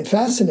I find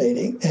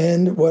fascinating.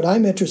 And what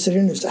I'm interested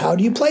in is how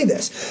do you play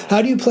this?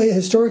 How do you play it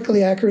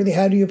historically accurately?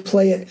 How do you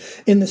play it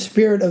in the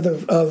spirit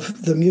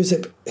of the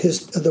music,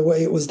 the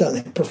way it was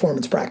done,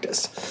 performance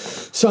practice?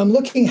 So I'm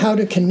looking how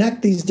to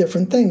connect these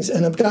different things.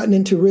 And I've gotten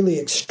into really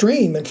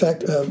extreme, in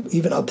fact,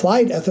 even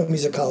applied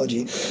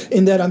ethnomusicology,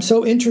 in that I'm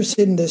so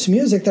interested in this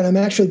music that I'm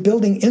actually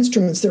building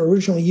instruments that were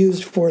originally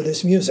used for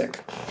this music.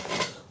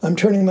 I'm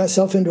turning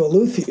myself into a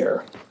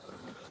luthier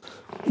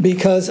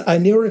because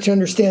in order to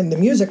understand the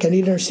music, I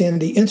need to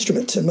understand the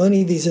instruments, and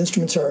many of these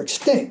instruments are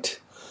extinct.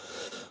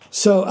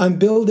 So I'm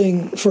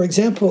building, for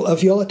example, a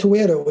viola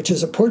tuero, which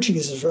is a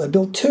Portuguese instrument. I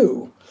built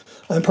two.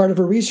 I'm part of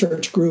a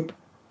research group.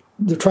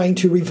 They're trying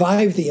to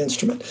revive the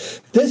instrument.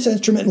 This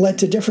instrument led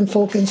to different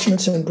folk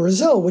instruments in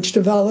Brazil, which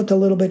developed a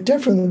little bit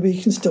differently, but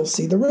you can still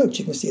see the roots.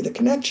 You can see the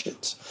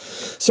connections.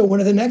 So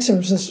one of the next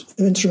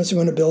instruments I'm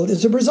going to build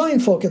is a Brazilian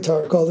folk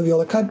guitar called the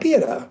viola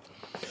caipira.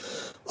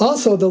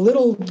 Also, the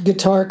little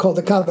guitar called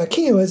the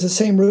cavaquinho has the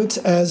same roots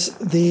as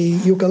the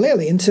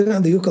ukulele.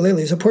 Incidentally, the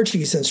ukulele is a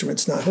Portuguese instrument.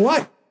 It's not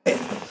Hawaiian.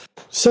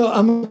 So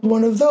I'm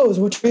one of those,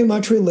 which very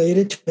much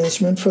related to an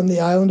instrument from the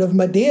island of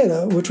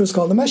Madeira, which was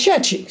called the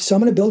machechi. So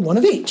I'm going to build one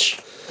of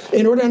each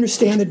in order to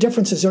understand the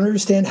differences, in order to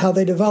understand how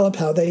they developed,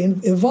 how they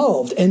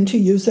evolved, and to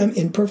use them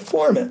in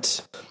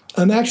performance.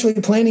 I'm actually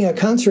planning a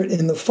concert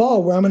in the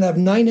fall where I'm going to have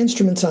 9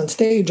 instruments on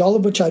stage, all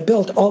of which I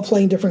built, all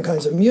playing different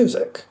kinds of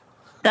music.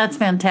 That's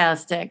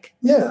fantastic.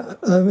 Yeah,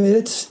 I mean,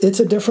 it's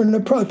a different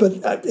approach.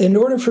 But in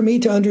order for me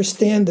to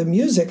understand the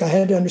music, I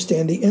had to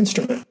understand the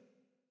instrument.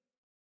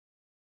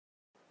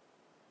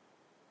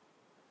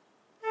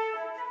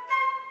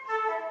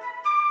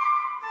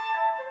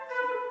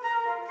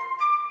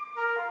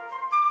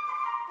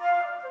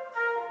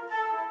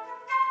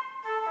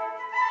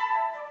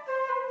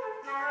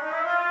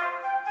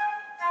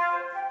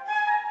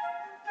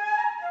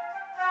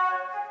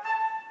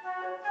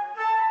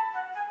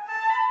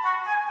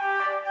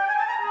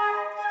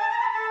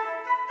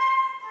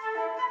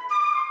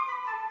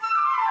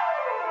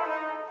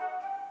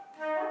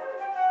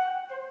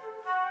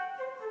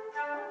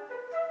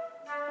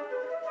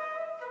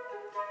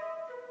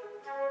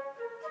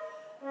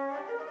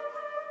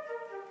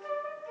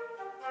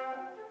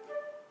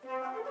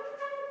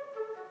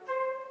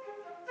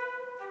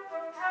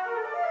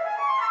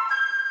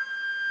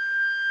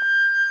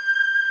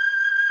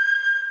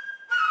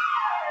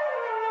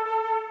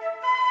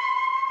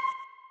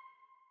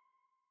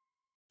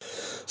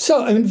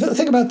 So, I mean,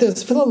 think about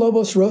this.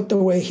 Villa-Lobos wrote the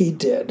way he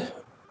did.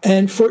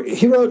 And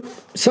he wrote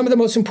some of the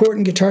most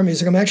important guitar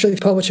music. I'm actually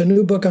publishing a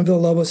new book on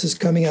Villa-Lobos is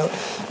coming out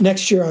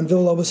next year on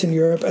Villa-Lobos in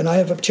Europe, and I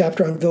have a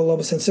chapter on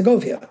Villa-Lobos in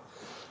Segovia,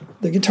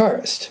 the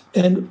guitarist.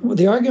 And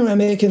the argument I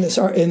make in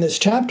this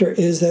chapter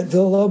is that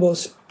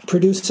Villa-Lobos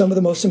produced some of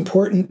the most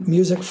important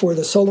music for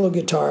the solo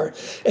guitar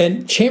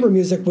and chamber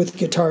music with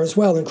guitar as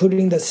well,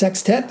 including the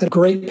sextet, the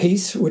great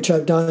piece, which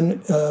I've done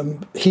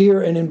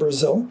here and in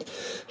Brazil.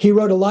 He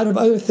wrote a lot of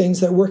other things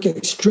that work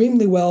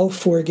extremely well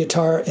for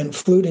guitar and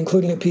flute,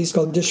 including a piece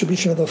called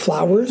Distribution of the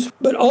Flowers.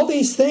 But all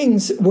these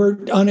things were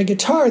on a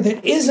guitar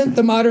that isn't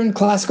the modern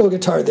classical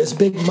guitar, this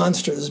big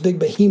monster, this big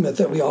behemoth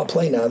that we all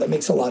play now that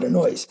makes a lot of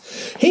noise.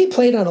 He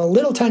played on a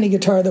little tiny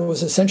guitar that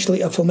was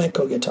essentially a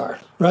flamenco guitar,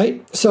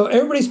 right? So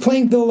everybody's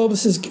playing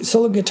Villa-Lobos'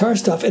 solo guitar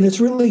stuff, and it's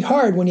really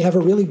hard when you have a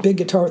really big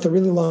guitar with a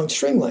really long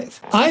string length.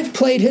 I've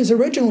played his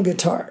original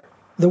guitar,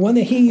 the one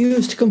that he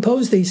used to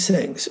compose these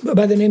things.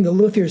 By the name, the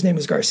luthier's name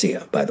is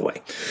Garcia, by the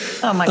way.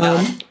 Oh, my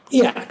God.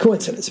 Yeah,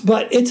 coincidence.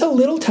 But it's a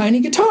little tiny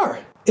guitar.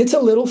 It's a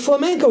little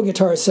flamenco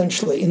guitar,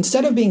 essentially.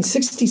 Instead of being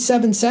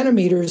 67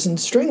 centimeters in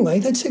string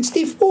length, it's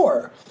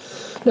 64.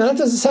 Now, that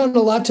doesn't sound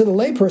a lot to the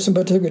layperson,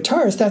 but to the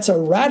guitarist, that's a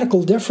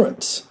radical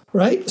difference,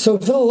 right? So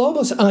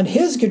Villa-Lobos, on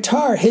his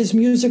guitar, his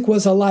music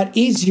was a lot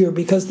easier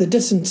because the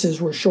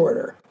distances were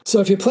shorter. So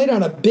if you played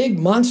on a big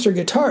monster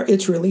guitar,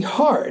 it's really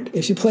hard.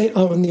 If you play it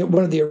on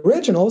one of the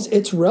originals,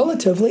 it's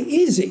relatively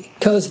easy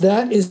because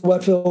that is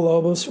what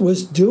Villa-Lobos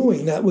was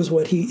doing. That was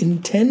what he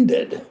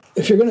intended.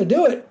 If you're going to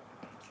do it,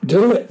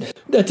 do it.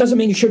 That doesn't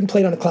mean you shouldn't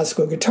play it on a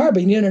classical guitar,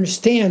 but you need to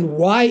understand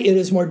why it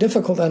is more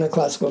difficult on a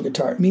classical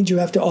guitar. It means you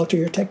have to alter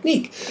your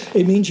technique.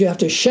 It means you have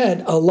to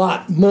shed a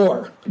lot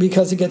more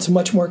because it gets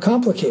much more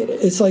complicated.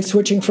 It's like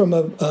switching from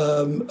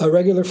a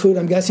regular flute,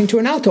 I'm guessing, to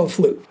an alto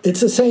flute. It's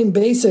the same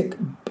basic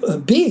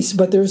beast,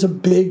 but there's a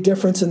big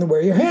difference in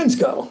where your hands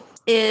go.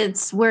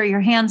 It's where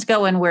your hands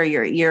go and where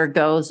your ear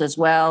goes as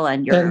well,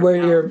 and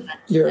where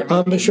your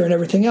embouchure and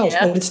everything else.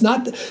 Yeah. But it's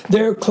not.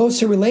 They're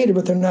closely related,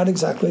 but they're not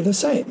exactly the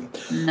same.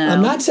 No.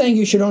 I'm not saying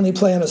you should only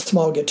play on a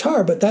small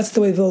guitar, but that's the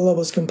way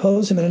Villa-Lobos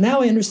composed them, and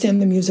now I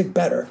understand the music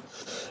better.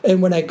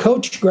 And when I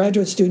coach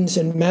graduate students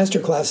in master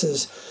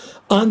classes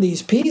on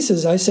these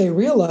pieces, I say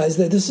realize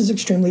that this is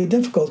extremely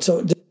difficult.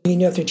 So does it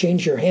mean you have to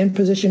change your hand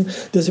position?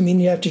 Does it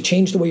mean you have to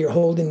change the way you're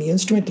holding the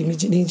instrument?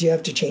 It means you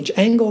have to change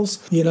angles.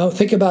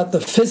 Think about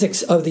the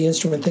physics of the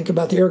instrument. Think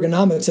about the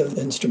ergonomics of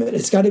the instrument.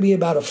 It's got to be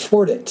about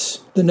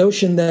affordance, the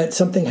notion that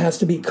something has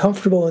to be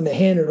comfortable in the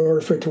hand in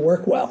order for it to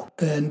work well.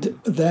 And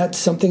that's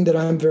something that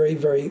I'm very,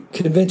 very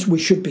convinced we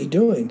should be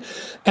doing.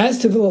 As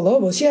to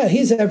Villa-Lobos, yeah,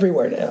 he's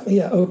everywhere now.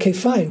 Yeah, okay,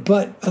 fine.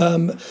 But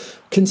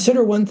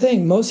consider one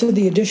thing. Most of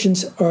the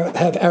editions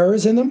have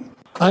errors in them.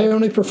 I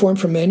only perform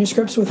from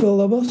manuscripts with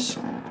Villa-Lobos.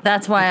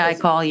 That's why I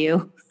call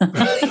you.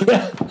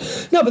 Yeah.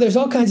 No, but there's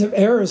all kinds of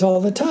errors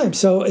all the time.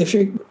 So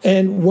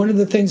and one of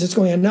the things that's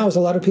going on now is a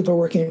lot of people are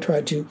working to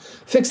try to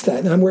fix that.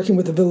 And I'm working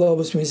with the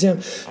Villa-Lobos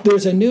Museum.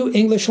 There's a new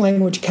English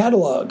language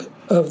catalog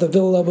of the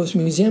Villa-Lobos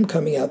Museum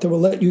coming out that will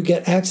let you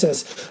get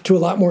access to a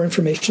lot more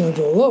information on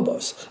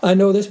Villa-Lobos. I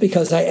know this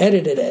because I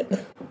edited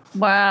it.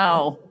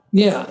 Wow.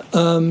 Yeah,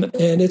 and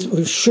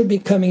it should be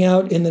coming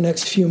out in the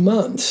next few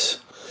months.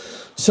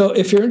 So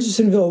if you're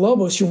interested in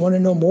Villa-Lobos, you want to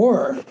know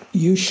more,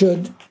 you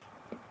should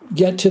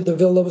get to the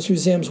Villa-Lobos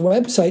Museum's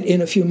website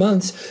in a few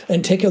months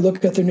and take a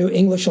look at the new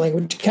English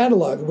language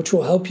catalog, which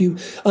will help you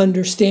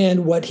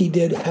understand what he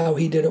did, how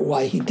he did it,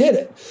 why he did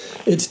it.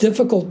 It's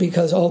difficult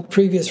because all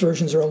previous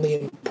versions are only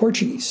in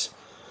Portuguese.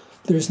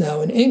 There's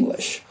now in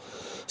English.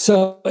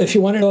 So if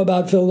you want to know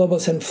about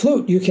Villa-Lobos and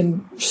flute, you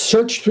can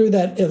search through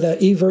the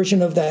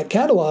e-version of that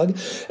catalog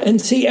and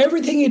see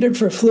everything he did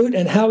for flute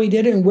and how he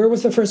did it and where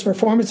was the first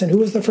performance and who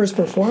was the first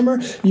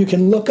performer. You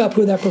can look up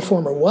who that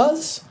performer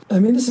was. I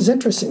mean, this is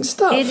interesting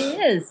stuff. It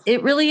is.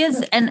 It really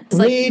is. And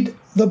read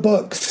the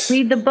books.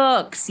 Read the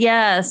books,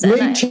 yes.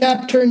 Read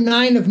chapter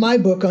 9 of my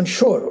book on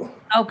choro.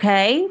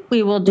 Okay,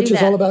 we will do that. Which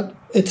is all about,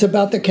 it's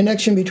about the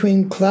connection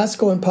between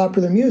classical and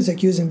popular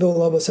music using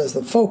Villa-Lobos as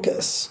the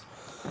focus.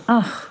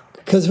 Oh.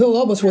 Because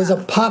Villa-Lobos was a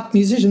pop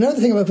musician.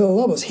 Another thing about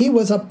Villa-Lobos, he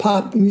was a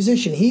pop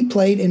musician. He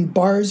played in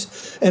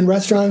bars and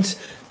restaurants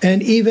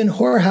and even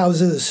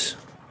whorehouses.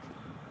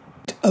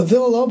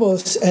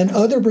 Villa-Lobos and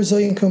other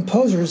Brazilian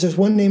composers, there's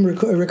one named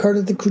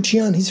Ricardo de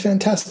Cuchian. He's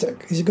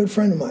fantastic. He's a good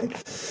friend of mine.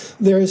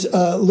 There's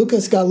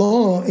Lucas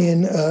Galon,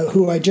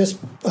 who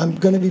I'm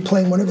going to be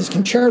playing one of his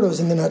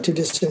concertos in the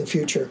not-too-distant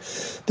future.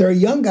 There are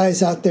young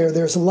guys out there.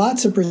 There's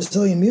lots of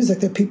Brazilian music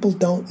that people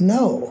don't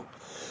know.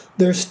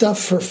 There's stuff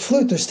for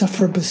flute. There's stuff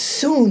for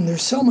bassoon.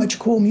 There's so much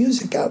cool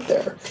music out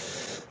there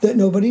that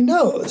nobody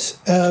knows.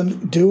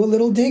 Do a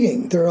little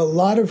digging. There are a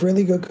lot of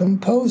really good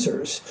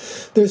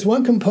composers. There's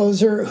one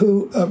composer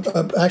who,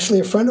 actually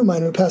a friend of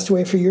mine who passed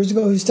away a few years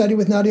ago, who studied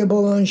with Nadia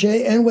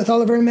Boulanger and with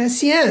Oliver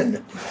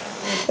Messiaen.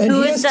 And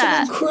who he is has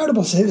that? some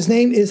incredible. His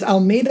name is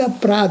Almeida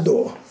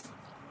Prado.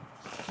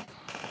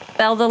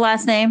 Spell the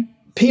last name?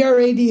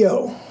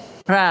 Prado.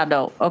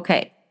 Prado.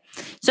 Okay.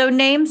 So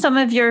name some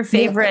of your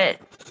favorite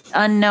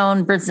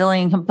unknown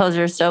Brazilian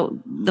composers so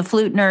the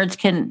flute nerds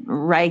can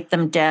write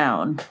them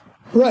down.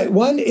 Right.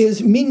 One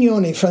is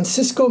Mignone,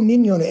 Francisco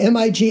Mignone,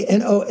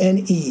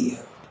 Mignone.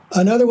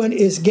 Another one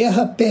is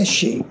Guerra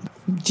Peixe,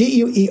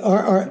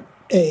 Guerra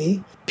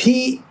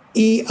Peixe.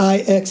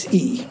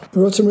 He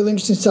wrote some really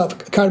interesting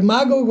stuff.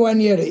 Camargo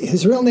Guarnieri.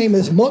 His real name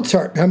is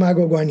Mozart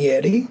Camargo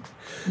Guarnieri.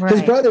 Right.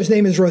 His brother's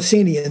name is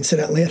Rossini,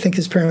 incidentally. I think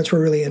his parents were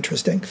really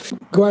interesting.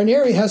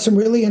 Guarnieri has some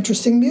really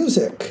interesting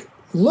music.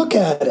 Look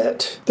at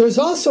it. There's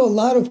also a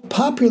lot of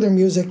popular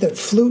music that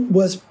flute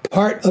was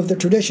part of the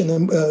tradition,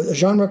 a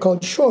genre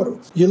called choro.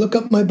 You look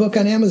up my book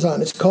on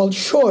Amazon. It's called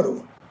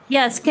choro.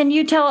 Yes. Can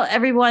you tell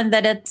everyone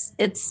that it's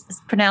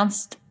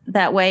pronounced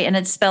that way and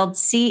it's spelled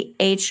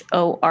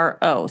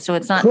Choro? So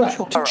it's not correct.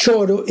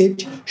 Choro.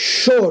 It's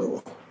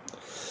choro.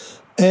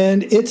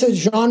 And it's a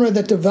genre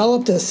that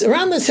developed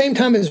around the same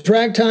time as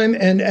ragtime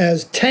and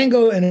as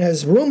tango and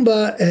as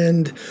rumba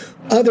and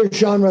other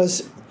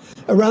genres.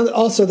 Around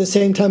also the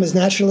same time as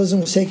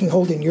nationalism was taking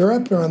hold in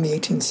Europe around the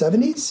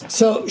 1870s.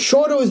 So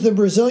choro is the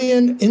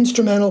Brazilian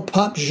instrumental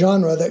pop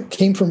genre that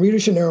came from Rio de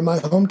Janeiro, my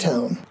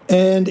hometown.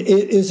 And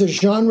it is a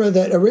genre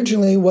that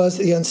originally was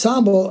the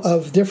ensemble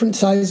of different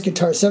sized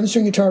guitars,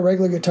 7-string guitar,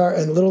 regular guitar,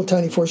 and little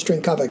tiny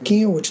 4-string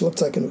cavaquinho, which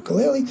looks like an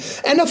ukulele,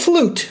 and a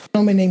flute. A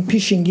gentleman named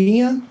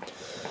Pixinguinha.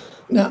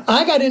 Now,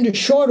 I got into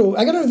choro.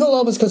 I got into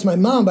Villa-Lobos because my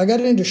mom. I got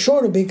into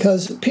choro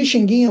because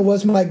Pixinguinha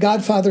was my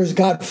godfather's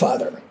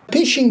godfather.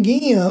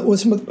 Pixinguinha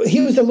was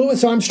the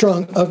Louis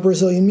Armstrong of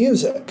Brazilian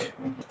music.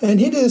 And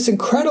he did this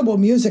incredible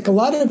music. A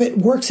lot of it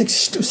works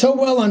so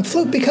well on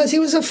flute because he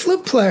was a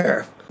flute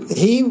player.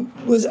 He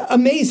was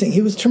amazing.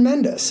 He was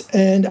tremendous.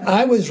 And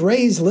I was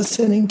raised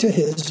listening to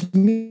his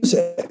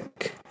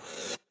music.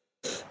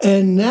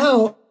 And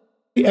now,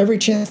 every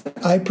chance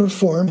I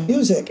perform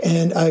music,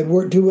 and I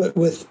do it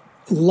with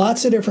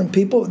lots of different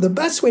people. The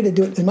best way to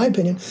do it, in my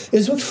opinion,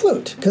 is with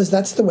flute, because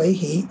that's the way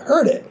he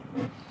heard it.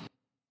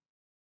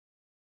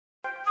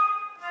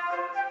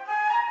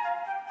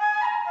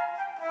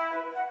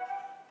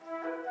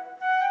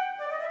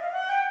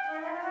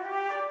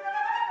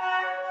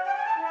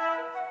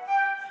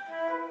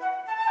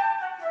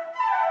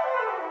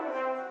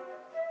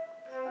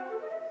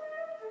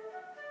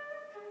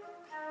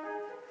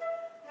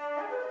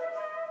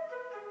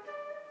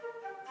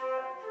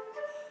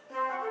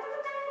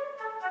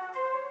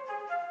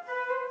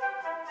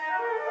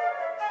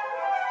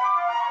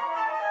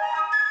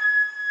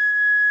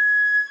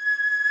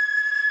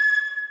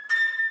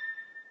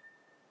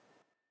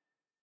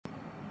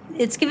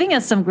 It's giving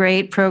us some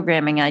great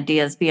programming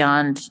ideas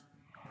beyond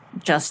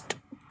just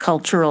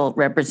cultural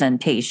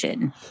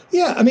representation.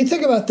 Yeah, I mean,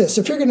 think about this.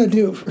 If you're going to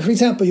do, for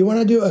example, you want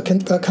to do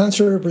a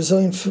concert of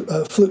Brazilian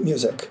flute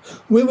music,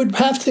 we would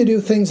have to do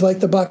things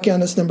like the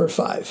Bachianas No.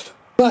 5.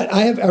 But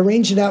I have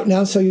arranged it out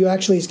now so you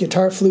actually use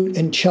guitar, flute,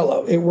 and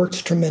cello. It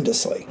works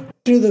tremendously.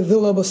 Do the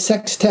Villalobos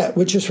Sextet,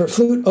 which is for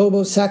flute,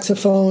 oboe,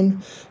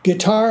 saxophone,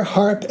 guitar,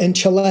 harp, and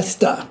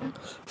celesta.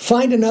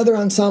 Find another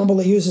ensemble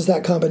that uses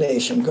that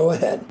combination. Go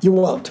ahead. You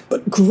won't.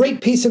 But great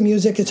piece of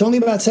music. It's only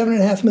about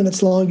 7.5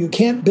 minutes long. You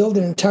can't build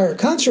an entire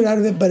concert out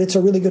of it, but it's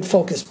a really good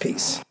focus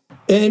piece.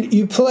 And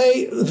you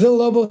play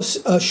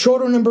Villalobos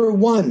Choro number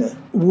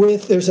 1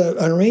 with, there's an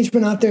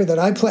arrangement out there that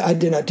I play. I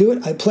did not do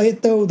it. I play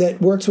it, though, that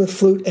works with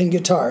flute and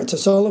guitar. It's a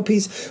solo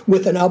piece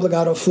with an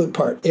obligato flute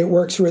part. It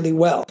works really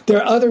well.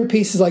 There are other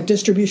pieces like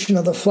Distribution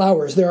of the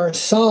Flowers. There are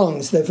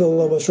songs that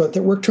Villalobos wrote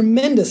that work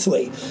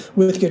tremendously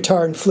with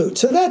guitar and flute.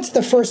 So that's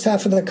the first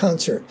half of the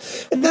concert.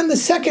 And then the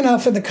second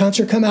half of the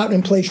concert, come out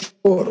and play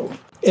Choro.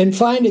 And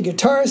find a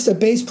guitarist, a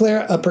bass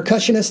player, a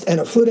percussionist, and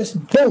a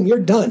flutist. Boom, you're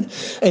done.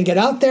 And get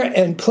out there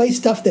and play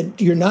stuff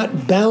that you're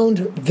not bound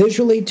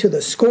visually to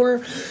the score,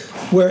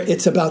 where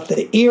it's about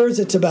the ears,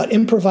 it's about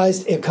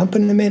improvised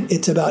accompaniment,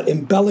 it's about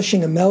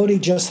embellishing a melody,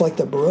 just like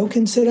the Baroque,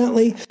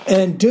 incidentally.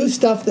 And do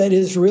stuff that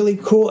is really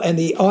cool. And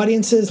the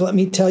audiences, let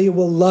me tell you,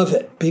 will love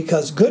it.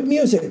 Because good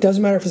music, it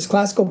doesn't matter if it's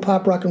classical,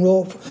 pop, rock and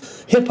roll,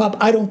 hip-hop,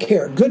 I don't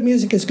care. Good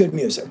music is good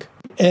music.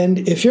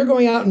 And if you're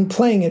going out and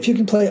playing, if you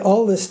can play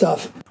all this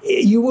stuff,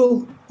 you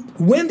will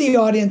win the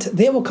audience.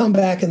 They will come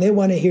back and they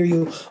want to hear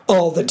you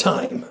all the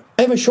time.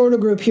 I have a shorter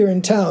group here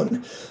in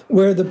town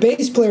where the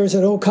bass player is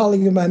an old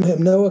colleague of mine,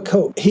 Noah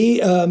Cope.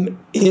 He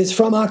is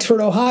from Oxford,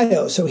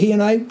 Ohio, so he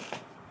and I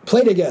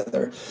play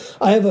together.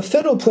 I have a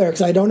fiddle player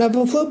because I don't have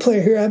a flute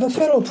player here. I have a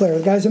fiddle player.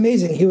 The guy's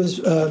amazing. He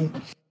was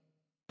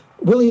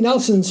Willie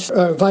Nelson's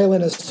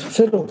violinist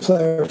fiddle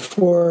player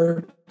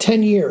for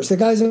 10 years. The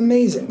guy's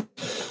amazing.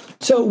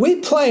 So we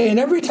play, and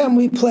every time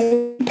we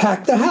play,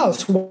 pack the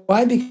house.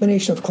 Why? The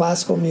combination of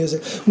classical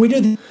music. We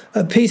do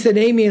a piece that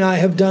Amy and I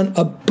have done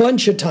a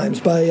bunch of times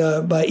by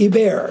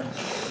Iber.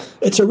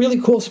 It's a really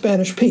cool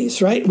Spanish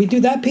piece, right? We do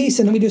that piece,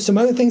 and then we do some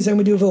other things, then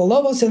we do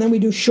Villalobos, and then we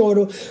do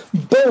Choro.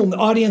 Boom, the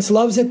audience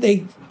loves it.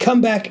 They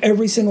come back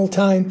every single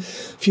time.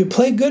 If you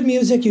play good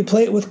music, you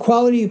play it with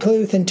quality, you play it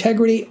with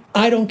integrity.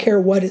 I don't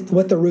care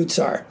what the roots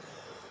are.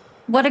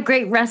 What a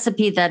great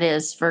recipe that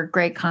is for a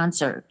great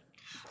concert.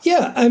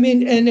 Yeah, I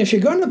mean, and if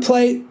you're going to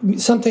play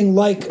something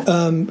like,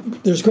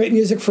 there's great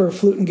music for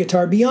flute and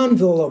guitar beyond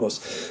Villalobos.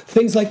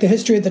 Things like the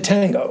history of the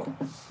tango,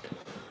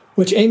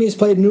 which Amy has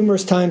played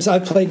numerous times,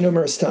 I've played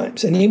numerous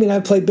times. And Amy and I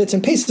played bits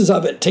and pieces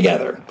of it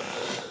together,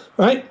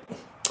 right?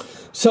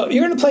 So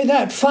you're going to play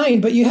that,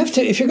 fine, but you have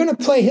to, if you're going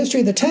to play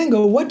history of the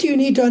tango, what do you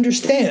need to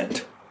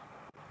understand?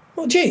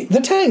 Well, gee,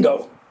 the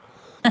tango.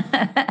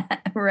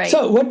 Right.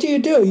 So what do?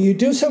 You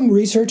do some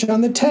research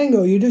on the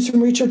tango. You do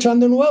some research on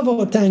the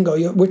Nuevo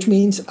Tango, which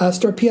means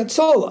Astor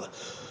Piazzolla.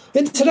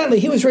 Incidentally,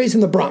 he was raised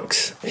in the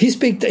Bronx. He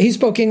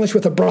spoke English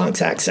with a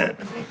Bronx accent.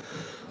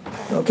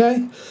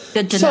 Okay?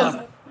 Good to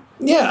know.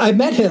 Yeah, I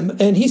met him,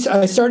 and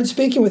I started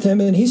speaking with him,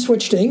 and he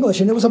switched to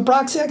English, and it was a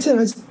Bronx accent.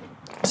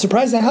 It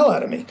surprised the hell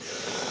out of me.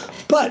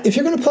 But if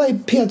you're going to play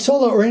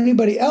Piazzolla or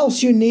anybody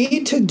else, you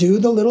need to do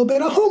the little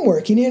bit of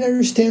homework. You need to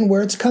understand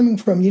where it's coming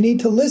from. You need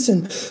to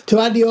listen to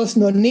Adios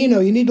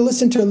Nonino. You need to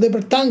listen to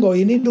Libertango.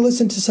 You need to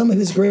listen to some of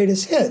his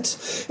greatest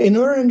hits in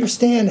order to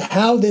understand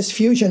how this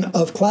fusion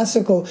of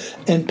classical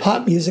and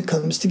pop music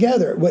comes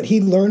together. What he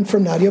learned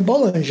from Nadia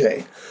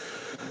Boulanger,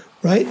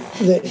 right?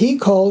 That he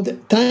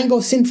called tango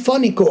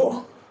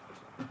sinfonico.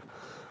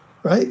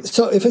 Right?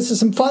 So if it's a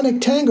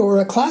symphonic tango or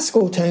a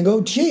classical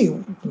tango, gee,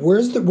 where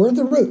are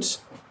the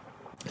roots?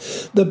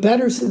 The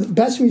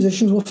best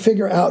musicians will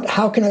figure out,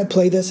 how can I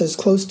play this as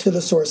close to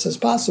the source as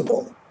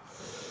possible?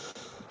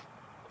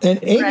 And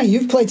Amy, right.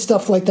 You've played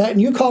stuff like that,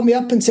 and you called me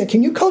up and said,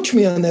 can you coach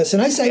me on this?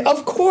 And I say,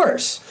 of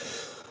course,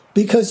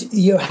 because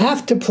you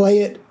have to play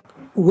it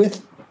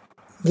with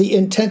the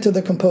intent of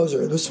the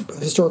composer, this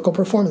historical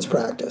performance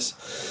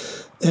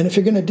practice. And if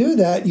you're going to do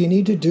that, you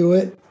need to do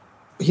it.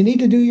 You need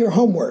to do your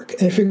homework.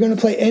 And if you're going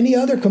to play any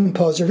other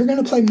composer, if you're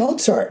going to play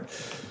Mozart,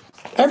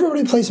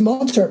 everybody plays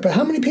Mozart, but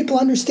how many people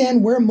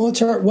understand where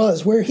Mozart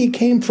was, where he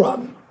came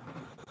from?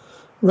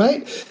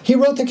 Right? He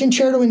wrote the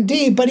concerto in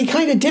D, but he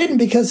kind of didn't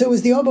because it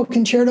was the oboe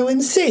concerto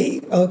in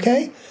C,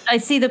 okay? I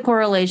see the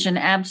correlation,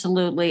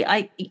 absolutely.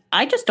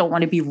 I just don't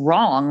want to be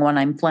wrong when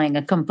I'm playing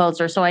a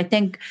composer, so I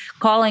think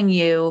calling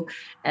you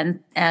and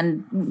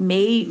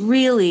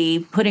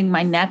really putting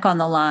my neck on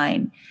the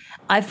line.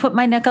 I've put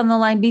my neck on the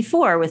line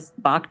before with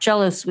Bach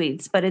cello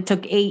suites, but it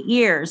took 8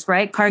 years,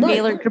 right?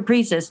 Gaylord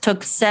Caprices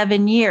took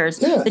 7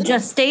 years. Yeah. The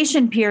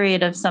gestation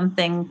period of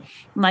something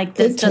like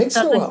this takes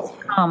a while.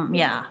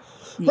 Yeah.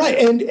 Right,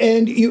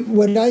 and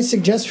what I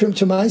suggest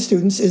to my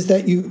students is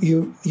that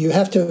you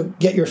have to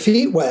get your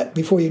feet wet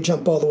before you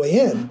jump all the way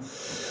in.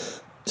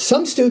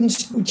 Some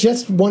students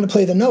just want to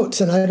play the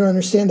notes, and I don't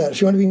understand that.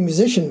 If you want to be a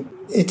musician,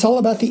 it's all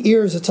about the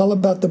ears, it's all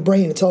about the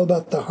brain, it's all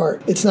about the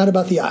heart. It's not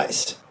about the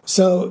eyes.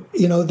 So,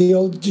 the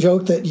old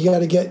joke that you got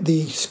to get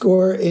the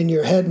score in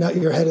your head, not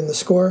your head in the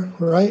score,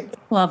 right?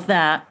 Love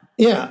that.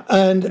 Yeah,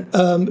 and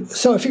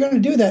so if you're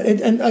going to do that,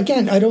 and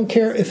again, I don't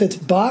care if it's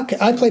Bach.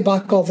 I play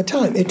Bach all the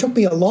time. It took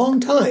me a long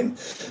time.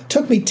 It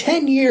took me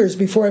 10 years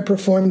before I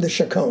performed the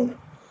chaconne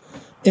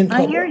in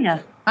public.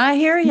 I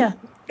hear you.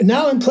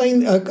 Now I'm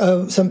playing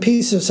some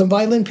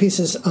violin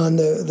pieces on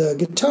the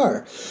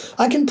guitar.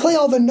 I can play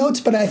all the notes,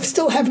 but I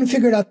still haven't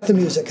figured out the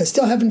music. I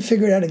still haven't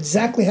figured out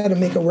exactly how to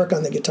make it work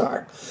on the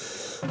guitar.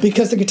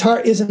 Because the guitar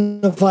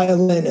isn't a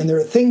violin, and there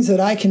are things that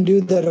I can do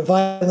that a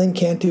violin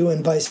can't do,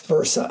 and vice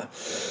versa.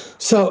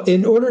 So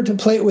in order to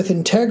play it with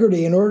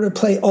integrity, in order to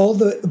play all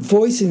the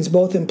voicings,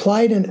 both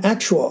implied and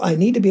actual, I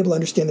need to be able to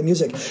understand the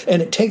music,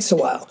 and it takes a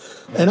while.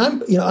 And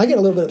I get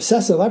a little bit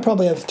obsessive. I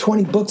probably have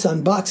 20 books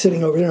on Bach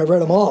sitting over here, and I've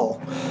read them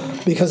all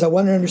because I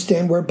want to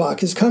understand where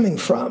Bach is coming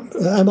from.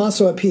 I'm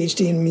also a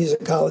PhD in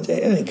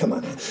musicology. I mean, come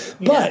on.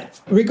 Yeah. But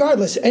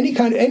regardless, any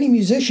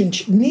musician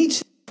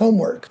needs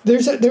homework.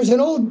 There's an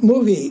old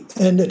movie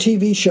and a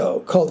TV show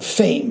called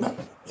Fame.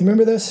 You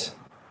remember this?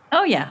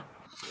 Oh, yeah.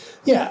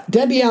 Yeah,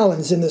 Debbie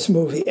Allen's in this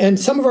movie, and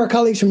some of our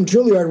colleagues from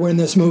Juilliard were in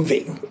this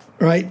movie,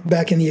 right,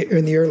 back in the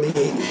early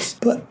 80s.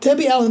 But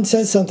Debbie Allen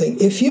says something,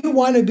 if you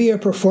want to be a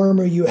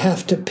performer, you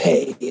have to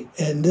pay,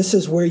 and this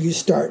is where you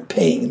start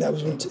paying. That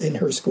was in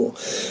her school.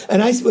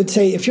 And I would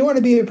say, if you want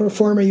to be a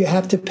performer, you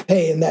have to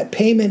pay, and that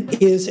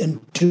payment is in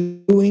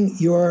doing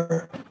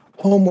your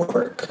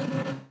homework.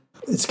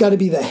 It's got to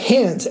be the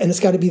hands, and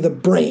it's got to be the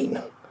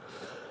brain.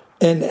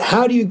 And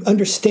how do you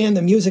understand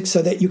the music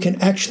so that you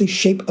can actually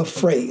shape a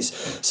phrase?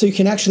 So you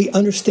can actually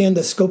understand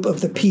the scope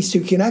of the piece. So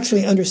you can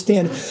actually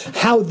understand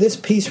how this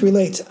piece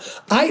relates.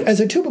 As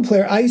a tuba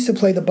player, I used to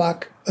play the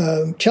Bach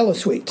cello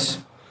suites.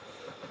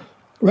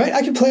 Right?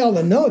 I could play all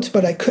the notes,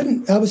 but I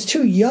couldn't. I was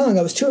too young.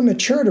 I was too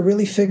immature to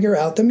really figure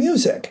out the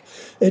music.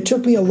 It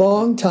took me a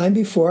long time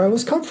before I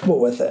was comfortable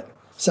with it.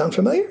 Sound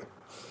familiar?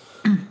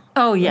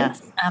 Oh,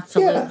 yes,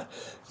 absolutely. Yeah.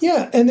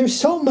 Yeah, and there's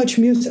so much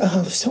music,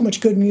 so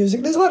much good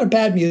music. There's a lot of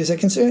bad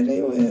music, and so,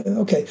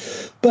 okay,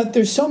 but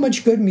there's so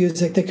much good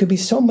music that could be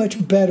so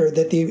much better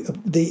that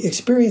the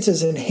experience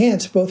is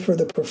enhanced both for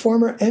the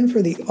performer and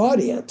for the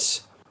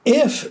audience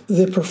if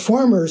the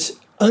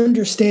performers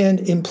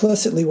understand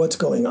implicitly what's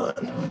going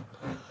on,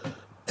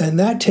 and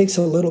that takes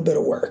a little bit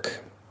of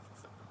work,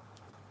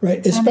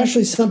 right?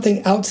 Especially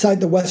something outside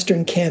the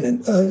Western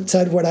canon,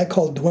 outside of what I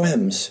call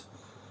DWEMs,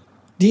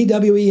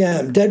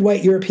 DWEM, Dead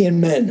White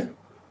European Men.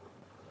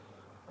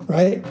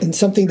 Right? And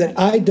something that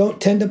I don't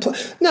tend to play.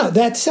 Now,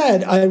 that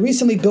said, I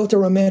recently built a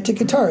romantic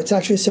guitar. It's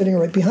actually sitting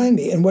right behind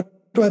me. And what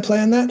do I play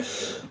on that?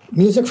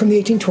 Music from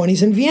the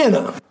 1820s in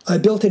Vienna. I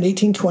built an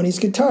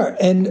 1820s guitar.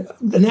 And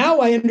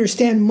now I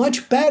understand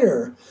much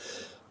better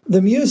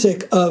the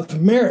music of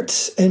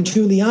Mertz and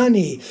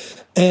Giuliani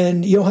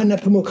and Johann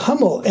Nepomuk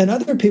Hummel and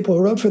other people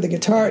who wrote for the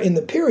guitar in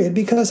the period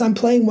because I'm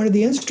playing one of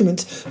the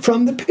instruments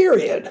from the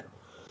period.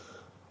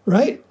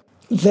 Right?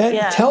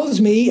 That tells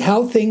me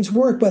how things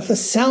work, but the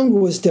sound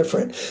was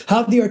different,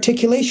 how the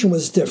articulation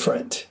was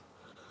different.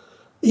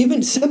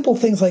 Even simple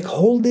things like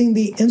holding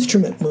the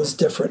instrument was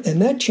different,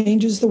 and that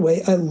changes the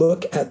way I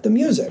look at the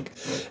music.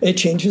 It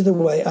changes the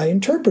way I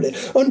interpret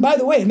it. Oh, and by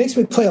the way, it makes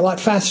me play a lot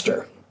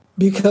faster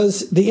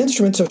because the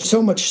instruments are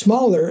so much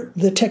smaller,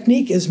 the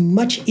technique is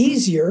much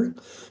easier.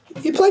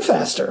 You play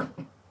faster.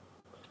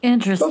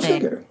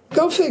 Interesting.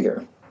 Go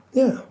figure.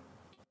 Yeah.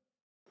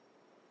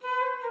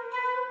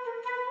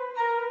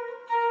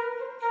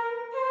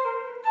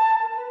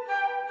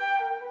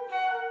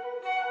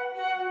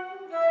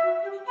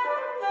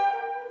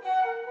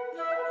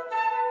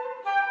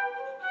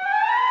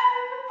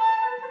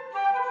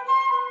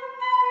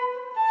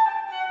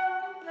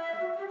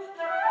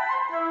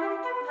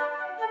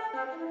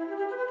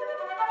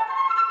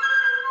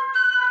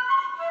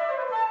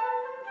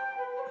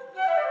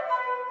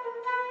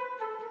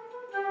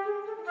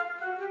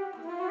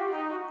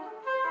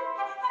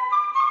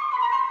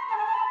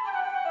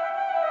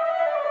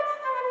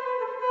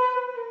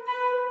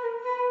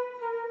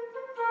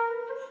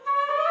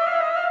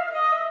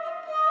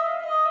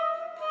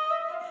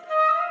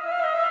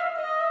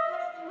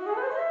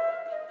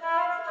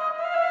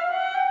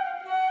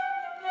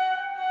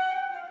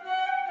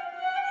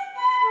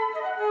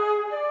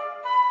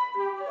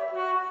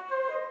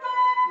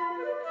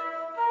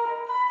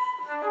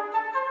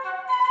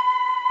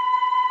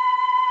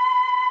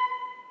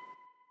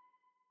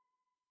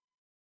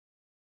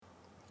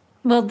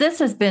 Well, this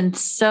has been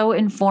so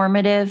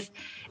informative.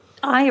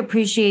 I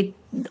appreciate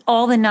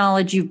all the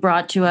knowledge you've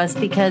brought to us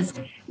because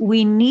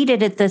we need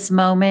it at this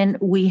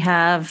moment. We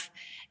have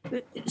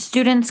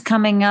students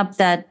coming up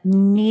that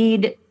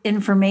need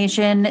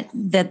information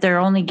that they're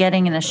only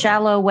getting in a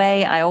shallow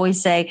way. I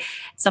always say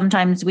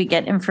sometimes we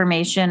get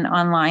information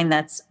online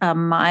that's a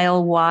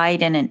mile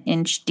wide and an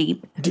inch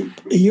deep.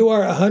 You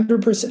are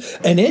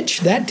 100%. An inch?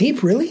 That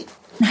deep, really?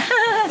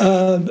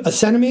 A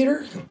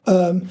centimeter?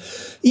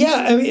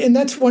 Yeah, I mean, and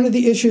that's one of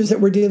the issues that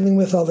we're dealing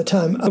with all the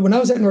time. When I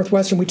was at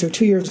Northwestern, we took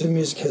 2 years of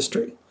music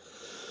history.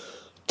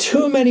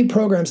 Too many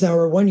programs now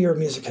are 1 year of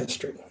music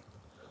history.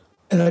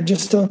 And I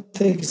just don't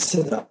think it's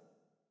enough.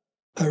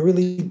 I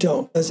really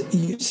don't. As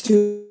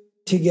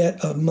students to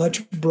get a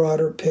much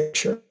broader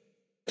picture.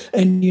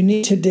 And you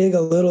need to dig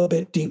a little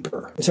bit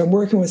deeper. So I'm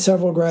working with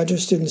several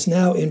graduate students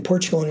now in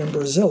Portugal and in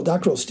Brazil,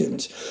 doctoral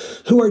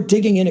students, who are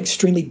digging in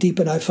extremely deep,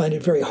 and I find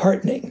it very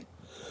heartening.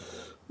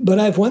 But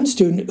I have one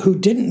student who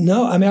didn't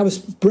know. I mean, I was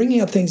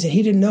bringing up things and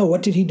he didn't know.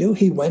 What did he do?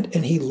 He went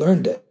and he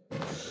learned it.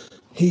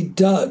 He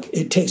dug.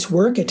 It takes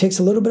work. It takes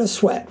a little bit of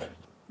sweat.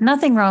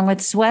 Nothing wrong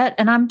with sweat.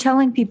 And I'm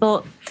telling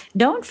people,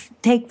 don't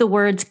take the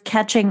words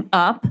catching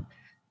up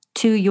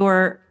to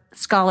your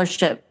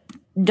scholarship.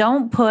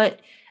 Don't put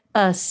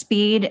a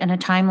speed and a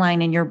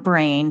timeline in your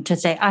brain to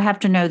say, I have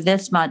to know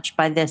this much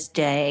by this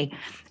day.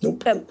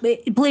 Nope.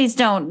 Please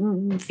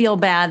don't feel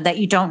bad that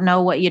you don't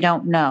know what you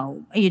don't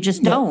know. You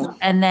just don't. No.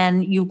 And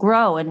then you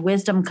grow, and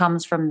wisdom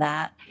comes from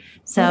that.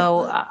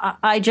 So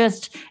I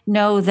just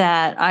know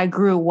that I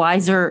grew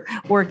wiser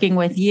working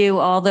with you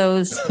all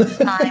those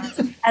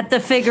times at the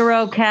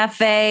Figaro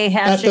Cafe.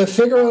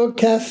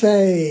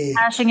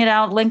 Hashing it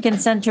out, Lincoln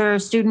Center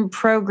student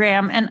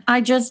program. And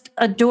I just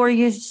adore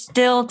you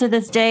still to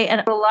this day,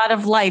 and a lot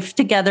of life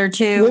together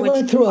too. We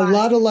went through a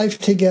lot of life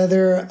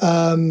together.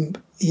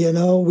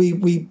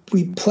 We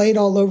played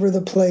all over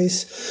the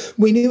place.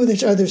 We knew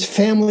each other's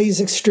families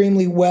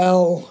extremely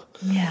well.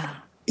 Yeah.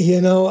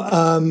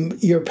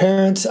 Your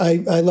parents,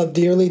 I love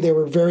dearly. They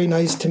were very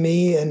nice to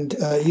me, and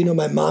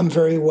my mom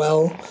very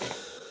well,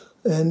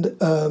 and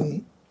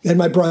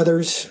my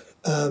brothers.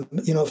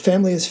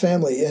 Family is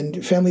family,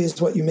 and family is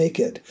what you make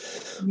it.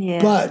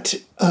 Yeah. But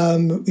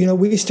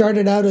we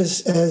started out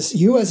as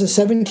you as a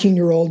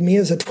 17-year-old, me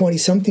as a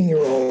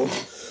 20-something-year-old,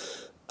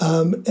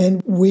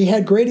 and we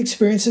had great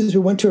experiences.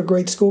 We went to a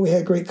great school. We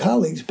had great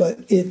colleagues, but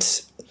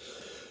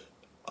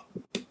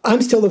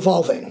I'm still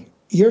evolving.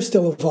 You're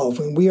still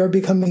evolving. We are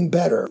becoming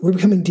better. We're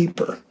becoming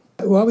deeper.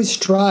 We always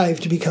strive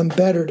to become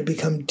better, to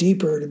become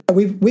deeper.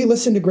 We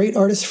listened to great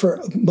artists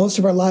for most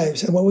of our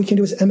lives, and what we can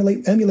do is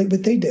emulate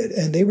what they did.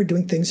 And they were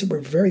doing things that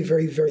were very,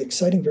 very, very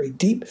exciting, very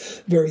deep,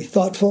 very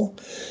thoughtful.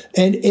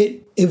 And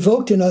it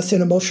evoked in us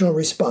an emotional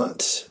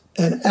response,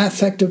 an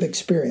affective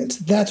experience.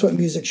 That's what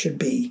music should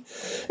be.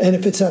 And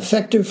if it's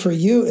affective for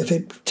you, if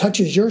it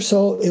touches your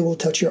soul, it will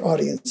touch your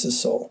audience's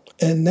soul.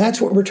 And that's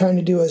what we're trying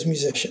to do as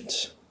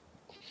musicians.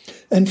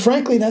 And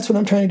frankly, that's what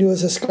I'm trying to do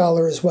as a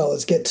scholar as well,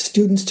 is get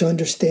students to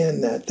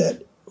understand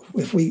that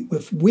if we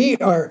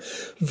are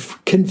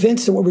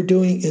convinced that what we're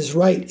doing is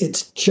right,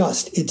 it's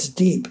just, it's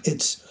deep,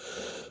 it's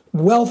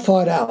well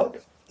thought out,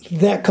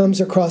 that comes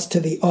across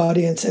to the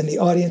audience, and the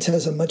audience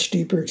has a much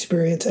deeper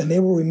experience, and they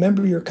will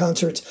remember your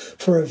concerts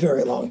for a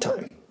very long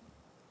time.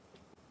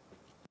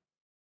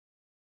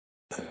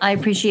 I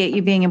appreciate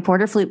you being in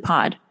Porter Flute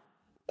Pod.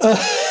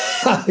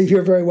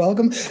 You're very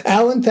welcome.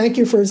 Alan, thank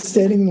you for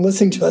staying and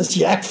listening to us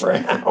yak for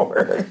an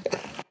hour.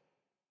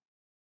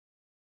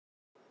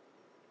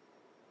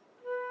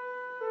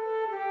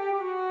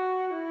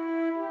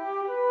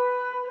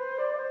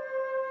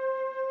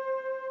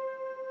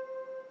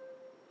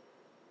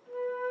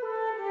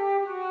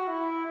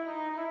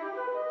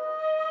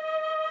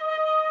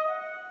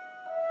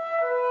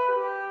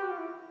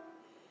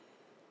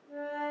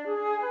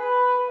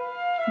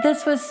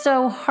 This was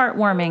so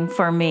heartwarming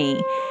for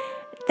me.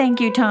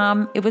 Thank you,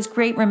 Tom. It was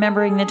great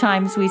remembering the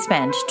times we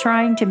spent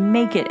trying to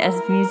make it as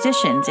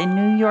musicians in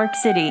New York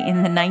City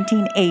in the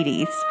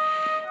 1980s.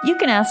 You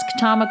can ask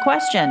Tom a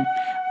question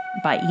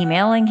by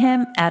emailing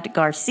him at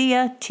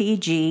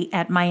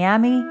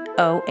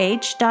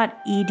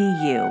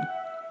garciatg@miamioh.edu.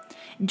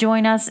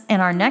 Join us in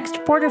our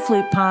next Porter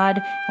Flute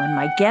Pod when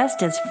my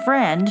guest is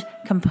friend,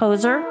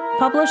 composer,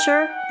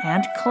 publisher,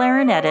 and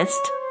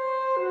clarinetist,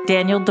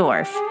 Daniel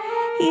Dorff.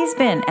 He's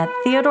been at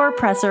Theodore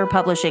Presser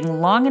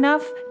Publishing long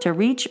enough to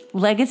reach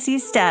legacy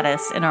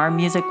status in our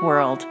music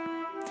world.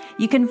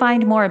 You can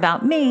find more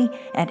about me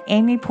at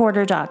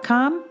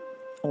amyporter.com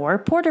or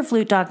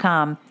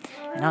porterflute.com,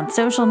 and on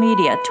social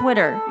media,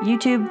 Twitter,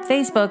 YouTube,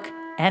 Facebook,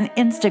 and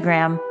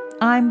Instagram,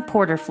 I'm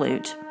Porter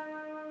Flute.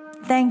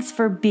 Thanks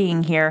for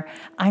being here.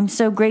 I'm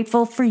so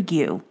grateful for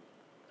you.